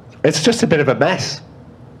 It's just a bit of a mess.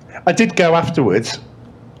 I did go afterwards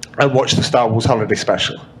and watch the Star Wars Holiday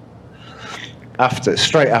Special.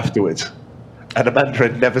 Straight afterwards. And Amanda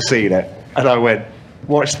had never seen it. And I went,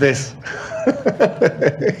 watch this.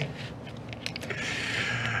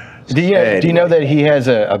 Do you know that he has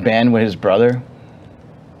a band with his brother?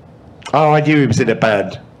 Oh, I knew he was in a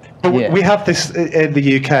band. But we have this in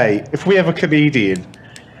the UK. If we have a comedian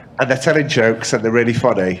and they're telling jokes and they're really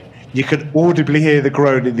funny, you can audibly hear the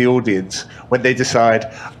groan in the audience when they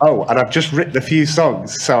decide, oh, and I've just written a few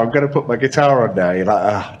songs, so I'm going to put my guitar on now. You're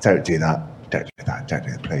like, don't do that. Don't do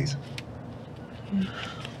that, please.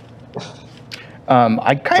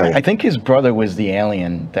 I think his brother was the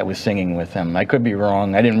alien that was singing with him. I could be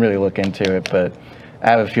wrong. I didn't really look into it, but I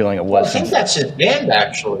have a feeling it was. I think that's his band,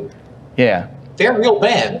 actually. Yeah. They're a real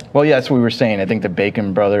band. Well, yeah, that's what we were saying. I think the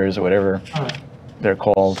Bacon Brothers or whatever they're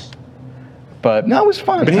called. But no, it was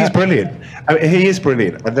fun. But he's brilliant. I mean, he is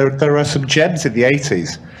brilliant. And there are some gems in the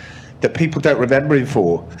 80s that people don't remember him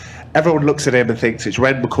for. Everyone looks at him and thinks it's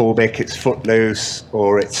Ren McCormick, it's Footloose,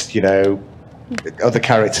 or it's, other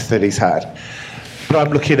characters that he's had. But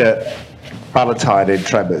I'm looking at Valentine in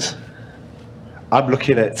Tremors. I'm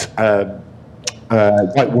looking at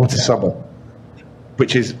Whitewater Summer,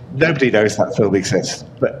 which is, nobody knows that film exists,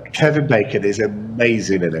 but Kevin Bacon is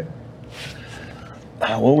amazing in it.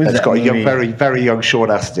 What was and it's that got movie? a young, very, very young Sean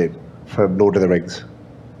Astin from Lord of the Rings.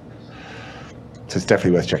 So it's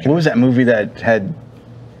definitely worth checking. What was that movie that had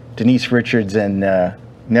Denise Richards and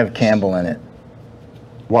Nev Campbell in it?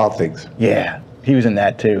 Wild Things. Yeah, he was in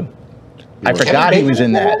that too. I Kevin forgot he Bacon was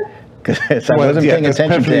in that. because I wasn't paying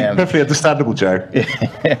attention to him. Perfectly understandable, Joe.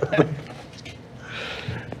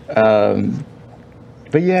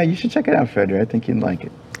 But yeah, you should check it out, Fedra. I think you'd like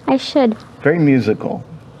it. I should. Very musical.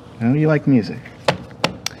 I know you like music.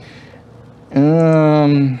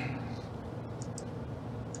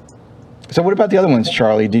 So what about the other ones,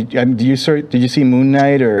 Charlie? Did you see Moon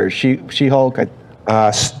Knight or She-Hulk?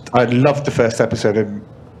 I loved the first episode of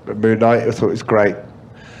Moon Knight. I thought it was great.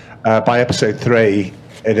 By episode 3,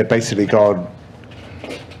 it had basically gone,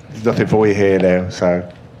 there's nothing for you here now, so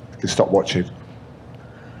you can stop watching.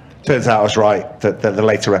 Turns out I was right, that the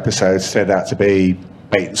later episodes turned out to be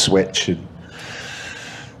bait and switch, and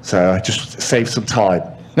so I just saved some time.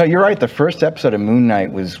 No, you're right. The first episode of Moon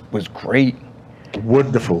Knight was great.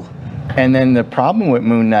 Wonderful. And then the problem with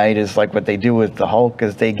Moon Knight is like what they do with the Hulk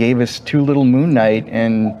is they gave us too little Moon Knight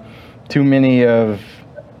and too many of,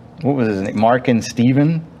 what was his name, Mark and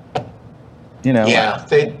Steven? You know. Yeah,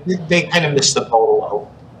 they kind of missed the boat a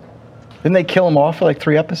little. Didn't they kill him off for like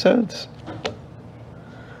 3 episodes?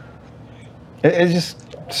 It's just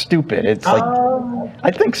stupid. It's like,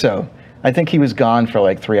 I think so. I think he was gone for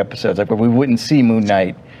like 3 episodes, like where we wouldn't see Moon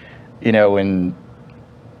Knight, you know,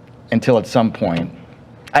 until at some point.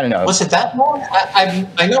 I don't know. Was it that long?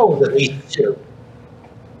 I know it was at least 2.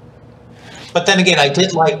 But then again, I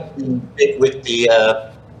did like the bit with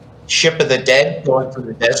the Ship of the Dead going through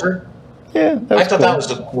the desert. Yeah, I thought that was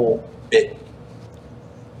a cool bit.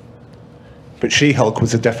 But She-Hulk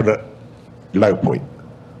was a definite low point.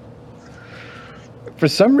 For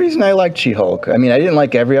some reason, I liked She-Hulk. I mean, I didn't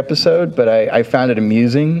like every episode, but I found it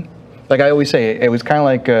amusing. Like I always say, it was kind of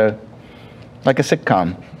like a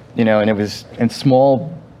sitcom, you know, and it was in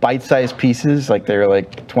small, bite-sized pieces. Like they were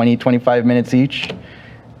like 20, 25 minutes each.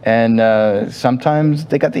 And sometimes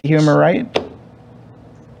they got the humor right.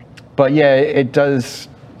 But yeah, it does.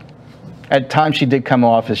 At times, she did come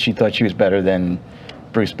off as she thought she was better than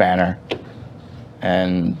Bruce Banner.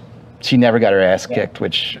 And she never got her ass kicked,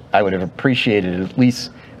 which I would have appreciated at least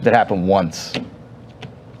if that happened once.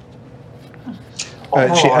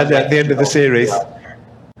 And at the end of the series,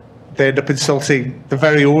 they end up insulting the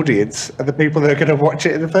very audience and the people that are going to watch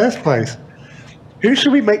it in the first place. Who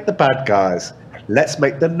should we make the bad guys? Let's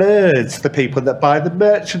make the nerds, the people that buy the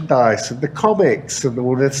merchandise and the comics and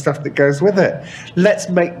all the stuff that goes with it. Let's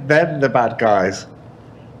make them the bad guys.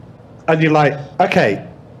 And you're like, okay,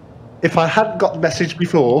 if I hadn't got the message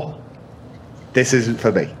before, this isn't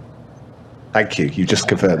for me. Thank you. You just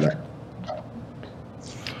confirmed that.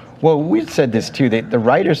 Well, we said this too. The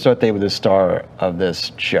writers thought they were the star of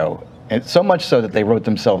this show, and so much so that they wrote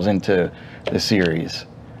themselves into the series.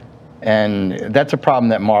 And that's a problem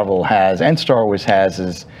that Marvel has and Star Wars has,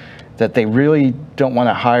 is that they really don't want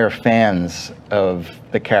to hire fans of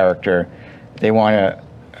the character. They want to,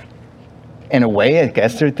 in a way, I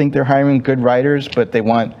guess they think they're hiring good writers, but they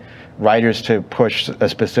want writers to push a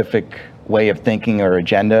specific way of thinking or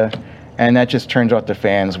agenda, and that just turns off the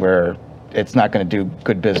fans where it's not going to do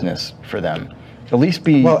good business for them. At least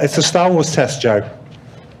be... Well, it's a Star Wars test, Joe.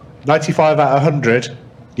 95 out of 100,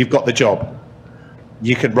 you've got the job.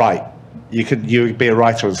 You can write. You can be a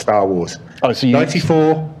writer on Star Wars. Oh, so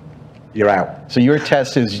 94, you're out. So your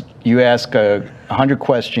test is you ask 100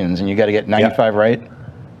 questions and you got to get 95 right?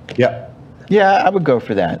 Yep. Yeah, I would go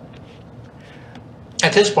for that.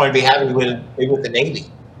 At this point, I'd be happy with the Navy.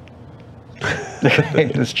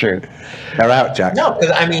 That's true. They're out, Jack. No,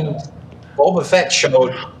 because I mean, Boba Fett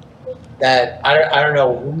showed that I don't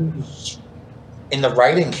know who's in the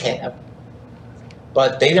writing camp,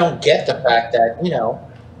 but they don't get the fact that, you know,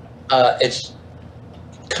 it's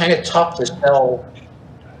kind of tough to sell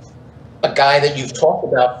a guy that you've talked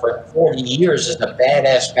about for 40 years as a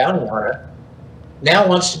badass bounty hunter now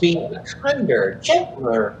wants to be a kinder,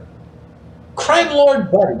 gentler crime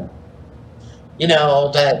lord buddy. You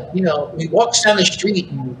know, that, you know, he walks down the street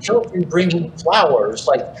and children bring him flowers.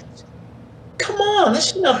 Like, come on,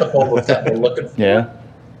 this is not the Boba Fett we're looking for. Yeah.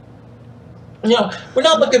 You know, we're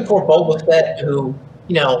not looking for Boba Fett who,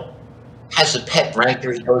 you know, has a pet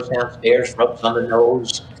rancor. He goes downstairs, rubs on the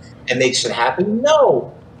nose, and makes it happen.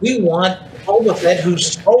 No, we want Boba Fett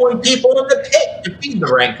who's throwing people in the pit to feed the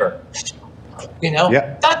rancor. You know,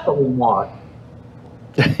 That's what we want.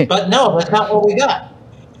 But no, that's not what we got.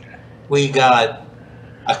 We got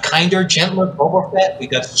a kinder, gentler Boba Fett. We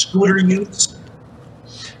got scooter youths.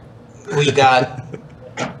 We got,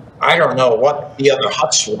 I don't know what the other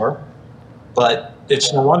Hutts were, but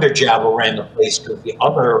it's no wonder Jabba ran the place, because the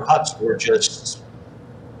other Hutts were just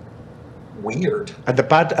weird. And the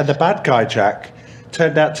bad guy, Jack,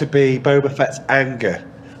 turned out to be Boba Fett's anger,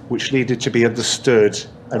 which needed to be understood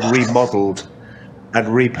and remodeled and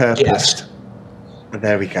repurposed. Yes. And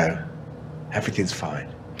there we go. everything's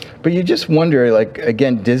fine. But you just wonder, like,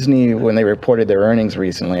 again, Disney, when they reported their earnings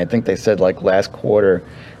recently, I think they said, like, last quarter,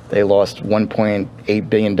 they lost $1.8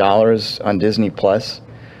 billion on Disney Plus.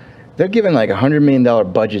 They're giving, like, $100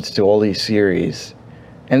 million budgets to all these series.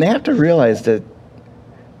 And they have to realize that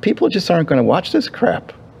people just aren't going to watch this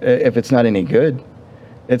crap if it's not any good.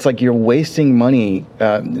 It's like you're wasting money.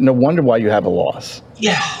 No wonder why you have a loss.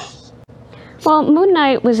 Yeah. Well, Moon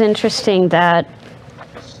Knight was interesting that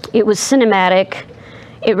it was cinematic.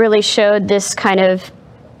 It really showed this kind of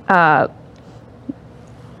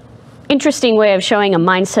interesting way of showing a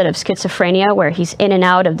mindset of schizophrenia where he's in and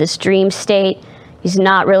out of this dream state. He's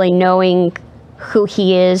not really knowing who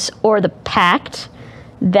he is or the pact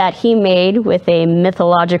that he made with a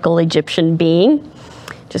mythological Egyptian being.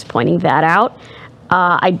 Just pointing that out.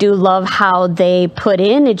 I do love how they put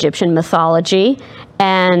in Egyptian mythology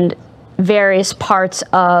and various parts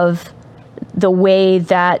of the way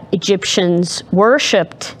that Egyptians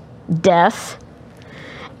worshipped death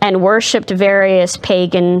and worshipped various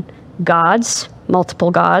pagan gods,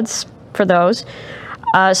 multiple gods for those.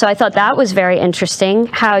 So I thought that was very interesting.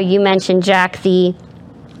 How you mentioned, Jack, the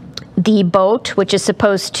boat, which is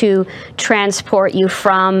supposed to transport you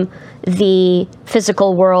from the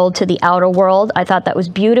physical world to the outer world. I thought that was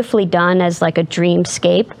beautifully done as like a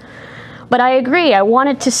dreamscape. But I agree, I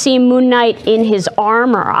wanted to see Moon Knight in his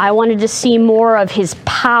armor. I wanted to see more of his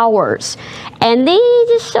powers. And they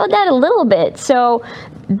just showed that a little bit. So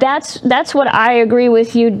that's what I agree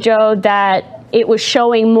with you, Joe, that it was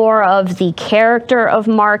showing more of the character of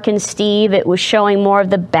Mark and Steve. It was showing more of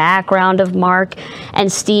the background of Mark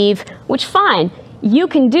and Steve, which fine. You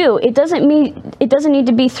can do. It doesn't need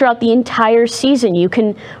to be throughout the entire season. You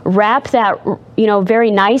can wrap that,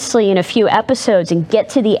 very nicely in a few episodes and get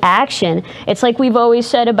to the action. It's like we've always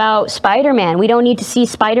said about Spider-Man. We don't need to see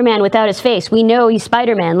Spider-Man without his face. We know he's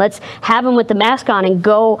Spider-Man. Let's have him with the mask on and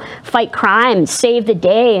go fight crime, save the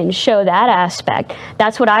day, and show that aspect.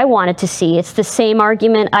 That's what I wanted to see. It's the same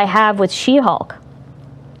argument I have with She-Hulk.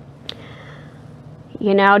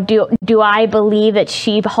 Do I believe that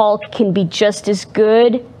She-Hulk can be just as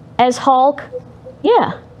good as Hulk?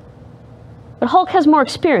 Yeah. But Hulk has more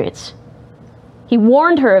experience. He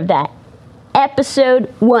warned her of that.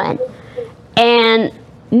 Episode 1. And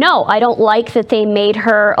no, I don't like that they made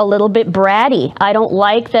her a little bit bratty. I don't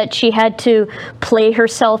like that she had to play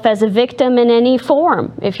herself as a victim in any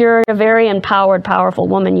form. If you're a very empowered, powerful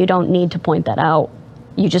woman, you don't need to point that out.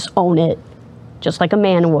 You just own it, just like a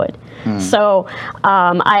man would. So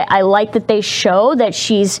I like that they show that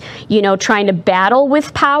she's, trying to battle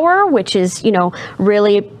with power, which is,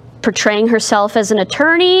 really portraying herself as an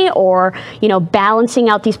attorney or, balancing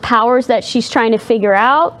out these powers that she's trying to figure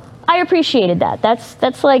out. I appreciated that.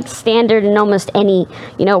 That's like standard in almost any,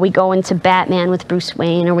 we go into Batman with Bruce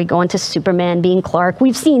Wayne or we go into Superman being Clark.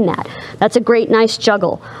 We've seen that. That's a great, nice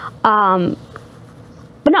juggle. But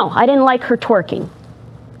no, I didn't like her twerking.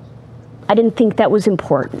 I didn't think that was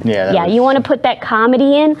important. Yeah, you want to put that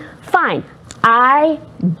comedy in? Fine. I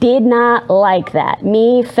did not like that.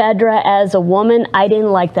 Me, Fedra, as a woman, I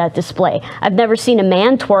didn't like that display. I've never seen a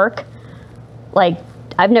man twerk.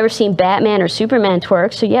 I've never seen Batman or Superman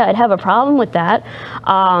twerk. So yeah, I'd have a problem with that.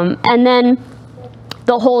 And then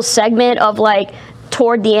the whole segment of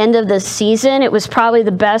toward the end of the season, it was probably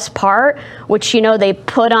the best part, which, they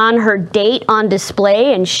put on her date on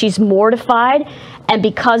display and she's mortified. And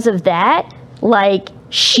because of that,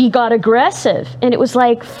 she got aggressive. And it was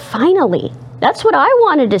finally, that's what I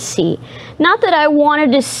wanted to see. Not that I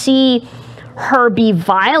wanted to see her be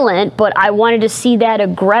violent, but I wanted to see that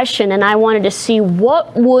aggression and I wanted to see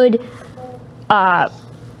what would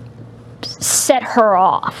set her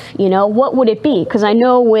off. What would it be? Because I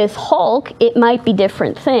know with Hulk, it might be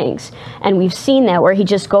different things. And we've seen that where he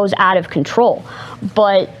just goes out of control.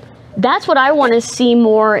 But that's what I want to see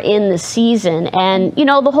more in the season. And,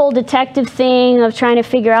 the whole detective thing of trying to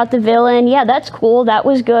figure out the villain, yeah, that's cool. That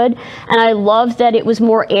was good. And I loved that it was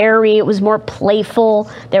more airy. It was more playful.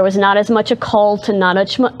 There was not as much occult and not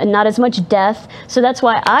as much death. So that's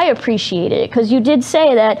why I appreciated it. Because you did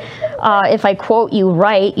say that, if I quote you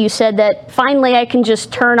right, you said that finally I can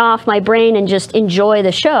just turn off my brain and just enjoy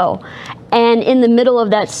the show. And in the middle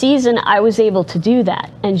of that season, I was able to do that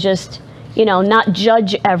and just not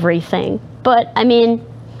judge everything. But I mean,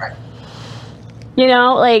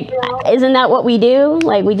 isn't that what we do?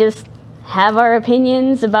 We just have our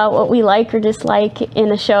opinions about what we like or dislike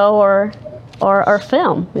in a show or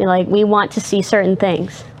film. We want to see certain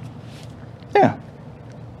things. Yeah,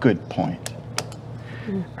 good point.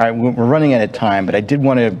 All right, we're running out of time, but I did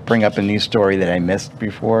want to bring up a news story that I missed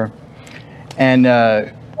before. And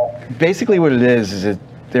basically what it is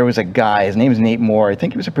there was a guy, his name is Nate Moore, I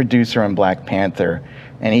think he was a producer on Black Panther,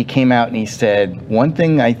 and he came out and he said, one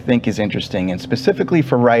thing I think is interesting, and specifically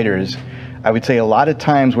for writers, I would say a lot of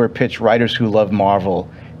times we're pitched writers who love Marvel,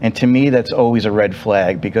 and to me that's always a red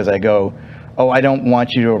flag, because I go, oh, I don't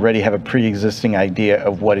want you to already have a pre-existing idea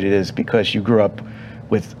of what it is because you grew up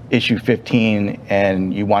with issue 15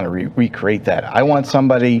 and you want to recreate that. I want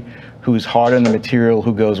somebody who's hard on the material,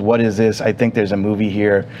 who goes, what is this? I think there's a movie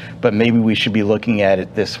here, but maybe we should be looking at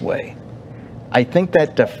it this way. I think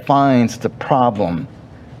that defines the problem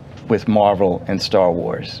with Marvel and Star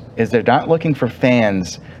Wars, is they're not looking for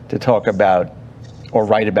fans to talk about or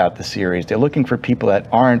write about the series. They're looking for people that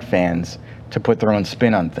aren't fans to put their own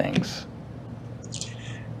spin on things.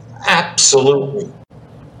 Absolutely.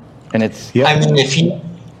 And it's... I mean,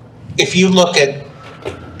 if you look at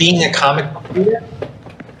being a comic book reader,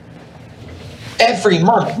 every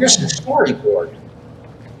month there's a storyboard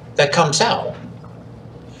that comes out.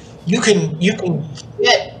 You can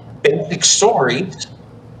get basic stories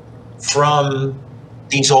from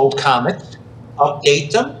these old comics,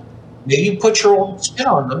 update them, maybe put your own spin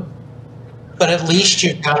on them, but at least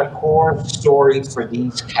you've got a core story for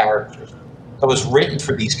these characters that was written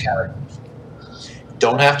for these characters.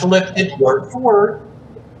 Don't have to lift it word for word,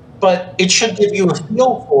 but it should give you a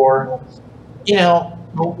feel for,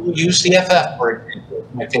 we'll use the FF for example,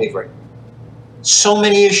 my favorite. So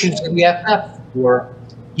many issues of the FF were,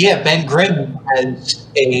 Ben Grimm has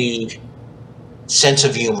a sense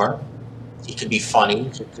of humor. He can be funny,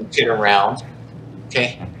 he can kid around,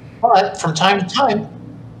 okay? But from time to time,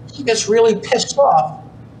 he gets really pissed off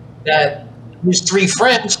that his three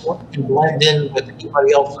friends can blend in with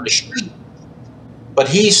anybody else on the street, but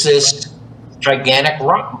he's this gigantic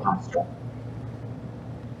rock monster.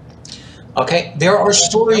 Okay, there are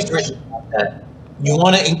stories written about that. You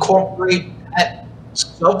want to incorporate that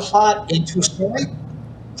subplot into a story?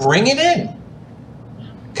 Bring it in.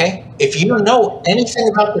 Okay, if you don't know anything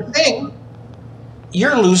about the thing,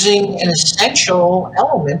 you're losing an essential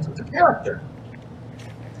element of the character.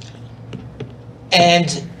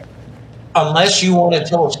 And unless you want to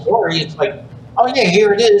tell a story, it's like, oh yeah,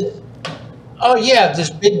 here it is. Oh yeah, this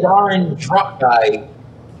big orange rock guy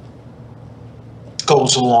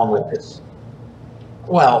goes along with this.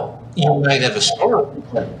 Well, you might have a story,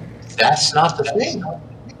 but that's not the thing.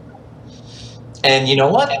 And you know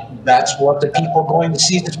what? That's what the people going to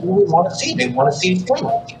see this movie want to see. They want to see the thing.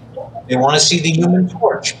 They want to see the Human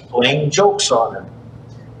Torch playing jokes on him.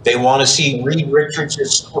 They want to see Reed Richards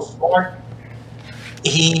is so smart.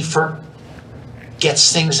 He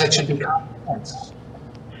forgets things that should be common sense.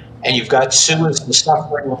 And you've got Sue as the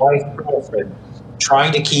suffering wife girlfriend,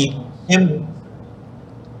 trying to keep him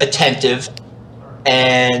attentive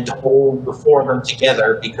and hold the four of them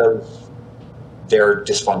together because they're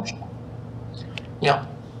dysfunctional.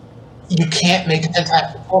 You can't make a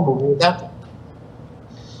Fantastic Four movie without them.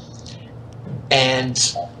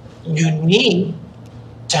 And you need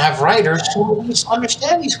to have writers who at least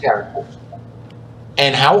understand these characters.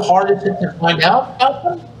 And how hard is it to find out about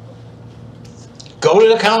them? Go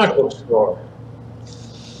to the comic book store.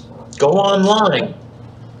 Go online.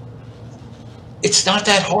 It's not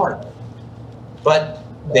that hard. But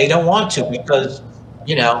they don't want to because,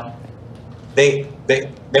 they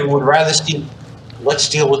would rather see, let's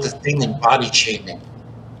deal with the thing in body shaming.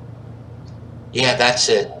 Yeah, that's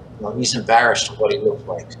it. He's embarrassed of what he looks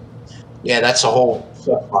like. Yeah, that's a whole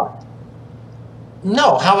subplot.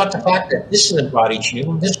 No, how about the fact that this isn't body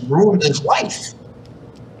shaming? This ruined his life.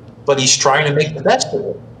 But he's trying to make the best of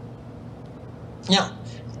it.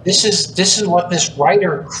 This is what this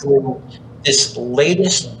writer crew, this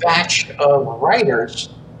latest batch of writers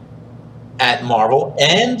at Marvel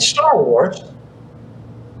and Star Wars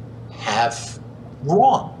have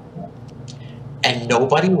wrong. And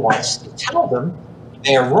nobody wants to tell them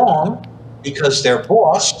they're wrong because their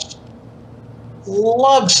boss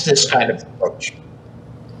loves this kind of approach.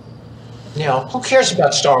 Who cares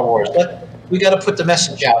about Star Wars? We got to put the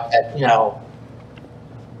message out that,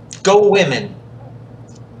 go women.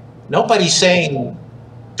 Nobody's saying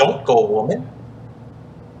don't go woman,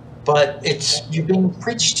 but you're being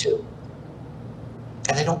preached to,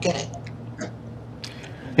 and they don't get it.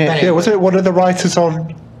 Yeah, wasn't it one of the writers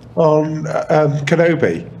on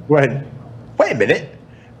Kenobi went, wait a minute,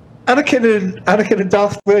 Anakin and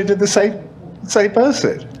Darth Vader are the same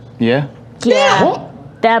person? Yeah. Yeah.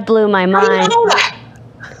 What? That blew my mind. How do you know that?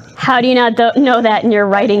 How do you not know that in your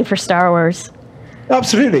writing for Star Wars?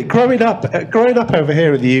 Absolutely. Growing up over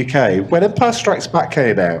here in the UK, when Empire Strikes Back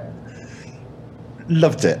came out,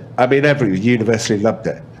 loved it. I mean, everyone universally loved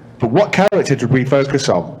it. But what character did we focus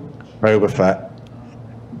on? Boba Fett.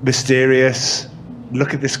 Mysterious,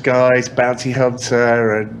 look at this guy's bounty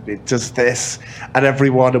hunter, and it does this, and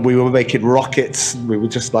everyone, and we were making rockets, and we were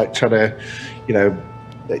just like trying to, you know,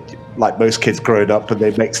 like most kids growing up, and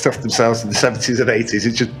they make stuff themselves in the 70s and 80s.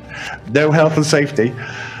 It's just no health and safety.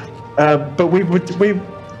 But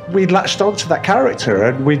we latched onto that character,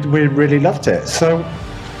 and we really loved it. So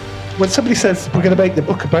when somebody says we're going to make the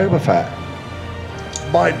Book of Boba Fett,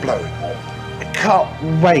 mind blowing. I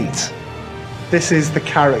can't wait. This is the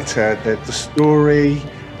character, the story.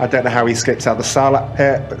 I don't know how he skips out the Sarlacc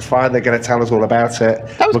pit, but it's fine. They're going to tell us all about it.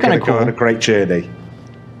 That was we're going to cool. go on a great journey.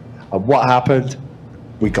 And what happened?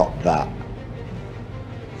 We got that.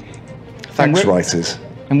 Thanks, writers.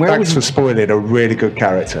 And where Thanks was for spoiling a really good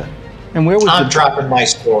character. And where was I'm the dropping my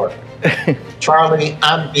score. Charlie,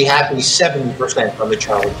 I'm be happy 70% on the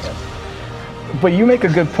Charlie test. But you make a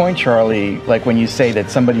good point, Charlie, like when you say that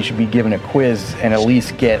somebody should be given a quiz and at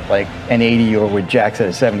least get like an 80 or with Jax at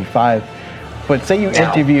a 75. But say you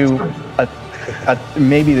interview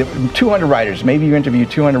maybe 200 writers, maybe you interview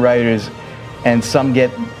 200 writers and some get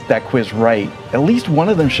that quiz right. At least one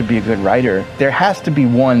of them should be a good writer. There has to be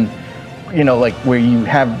one, you know, like where you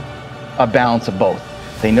have a balance of both.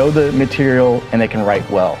 They know the material and they can write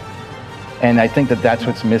well. And I think that that's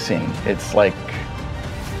what's missing. It's like,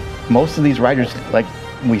 most of these writers, like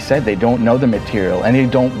we said, they don't know the material and they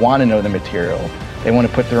don't want to know the material. They want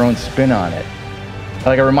to put their own spin on it.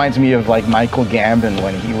 Like it reminds me of like Michael Gambon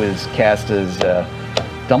when he was cast as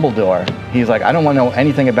Dumbledore. He's like, I don't want to know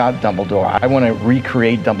anything about Dumbledore. I want to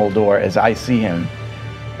recreate Dumbledore as I see him.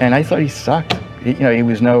 And I thought he sucked. You know, he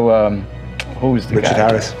was no, who was the Richard guy?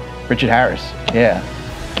 Harris. Richard Harris, yeah.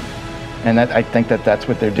 And that, I think that that's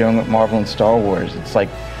what they're doing with Marvel and Star Wars. It's like,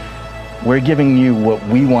 we're giving you what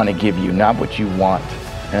we want to give you, not what you want.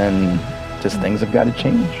 And just things have got to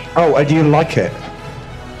change. Oh, and you like it.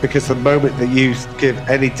 Because the moment that you give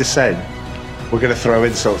any dissent, we're going to throw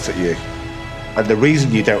insults at you. And the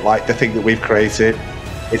reason you don't like the thing that we've created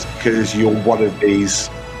is because you're one of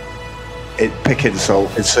these pick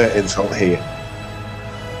insult, insert insult here.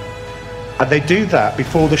 And they do that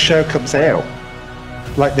before the show comes out.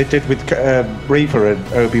 Like they did with Reaver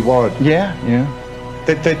and Obi-Wan. Yeah, yeah.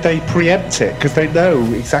 They preempt it because they know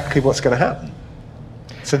exactly what's going to happen.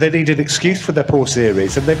 So they need an excuse for their poor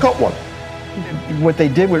series, and they've got one. What they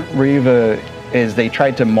did with Reva is they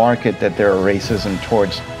tried to market that there are racism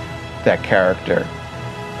towards that character.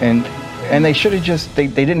 And they should have just, they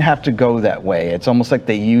didn't have to go that way. It's almost like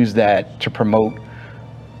they used that to promote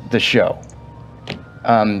the show.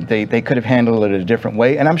 They could have handled it a different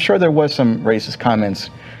way. And I'm sure there was some racist comments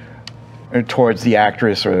towards the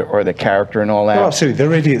actress or the character and all that. Oh, absolutely. There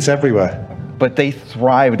are idiots everywhere. But they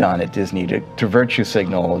thrived on it, Disney, to virtue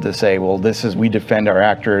signal, to say, well, this is, we defend our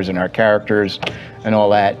actors and our characters and all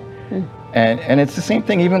that. And it's the same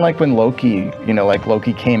thing, even like when Loki, you know, like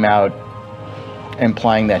Loki came out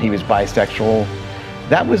implying that he was bisexual.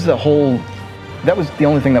 That was the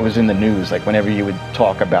only thing that was in the news, like whenever you would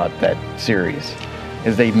talk about that series,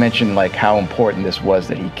 is they mentioned like how important this was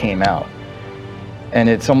that he came out. And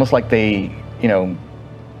it's almost like they, you know,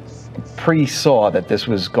 pre-saw that this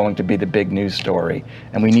was going to be the big news story,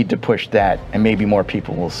 and we need to push that, and maybe more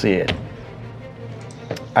people will see it.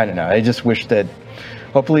 I don't know. I just wish that,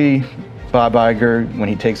 hopefully, Bob Iger, when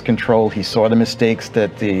he takes control, he saw the mistakes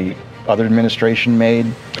that the other administration made,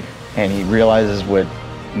 and he realizes what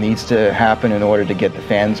needs to happen in order to get the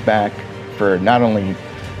fans back for not only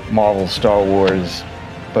Marvel, Star Wars,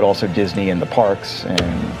 but also Disney and the parks and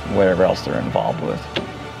whatever else they're involved with.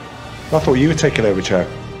 I thought you were taking over, Joe.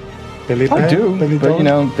 I do, but you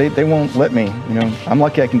know, they won't let me. You know, I'm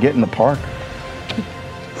lucky I can get in the park.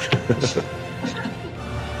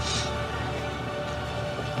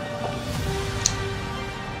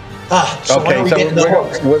 So when are we getting the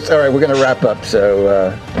hook? All right, we're going to wrap up.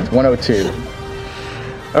 So it's 1:02.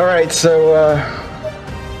 All right, so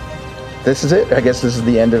this is it. I guess this is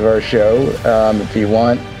the end of our show. If you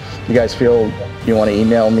guys feel you want to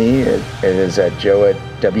email me, it is at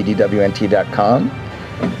joe@wdwnt.com.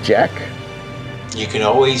 Jack? You can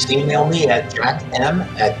always email me at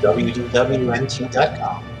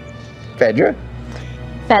jackm@wdwnt.com. Fedra?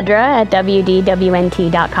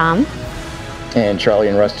 Fedra@wdwnt.com. And Charlie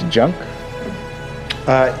and Rusted Junk?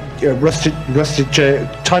 Type in Rusted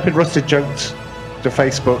Junks to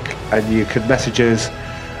Facebook, and you can message us.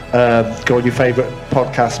 Go on your favourite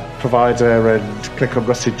podcast provider and click on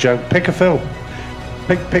Rusted Junk. Pick a film.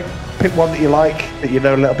 Pick one that you like, that you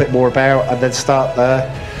know a little bit more about, and then start there.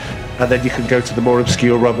 And then you can go to the more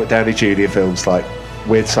obscure Robert Downey Jr. films like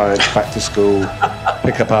Weird Science, Back to School,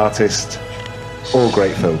 Pickup Artist. All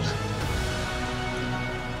great films.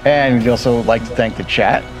 And we'd also like to thank the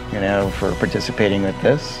chat for participating with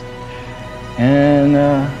this. And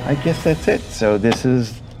I guess that's it. So this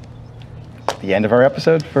is the end of our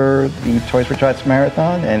episode for the Toys for Tots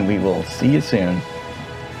Marathon, and we will see you soon.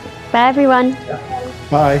 Bye, everyone.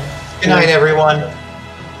 Bye. Good night, everyone.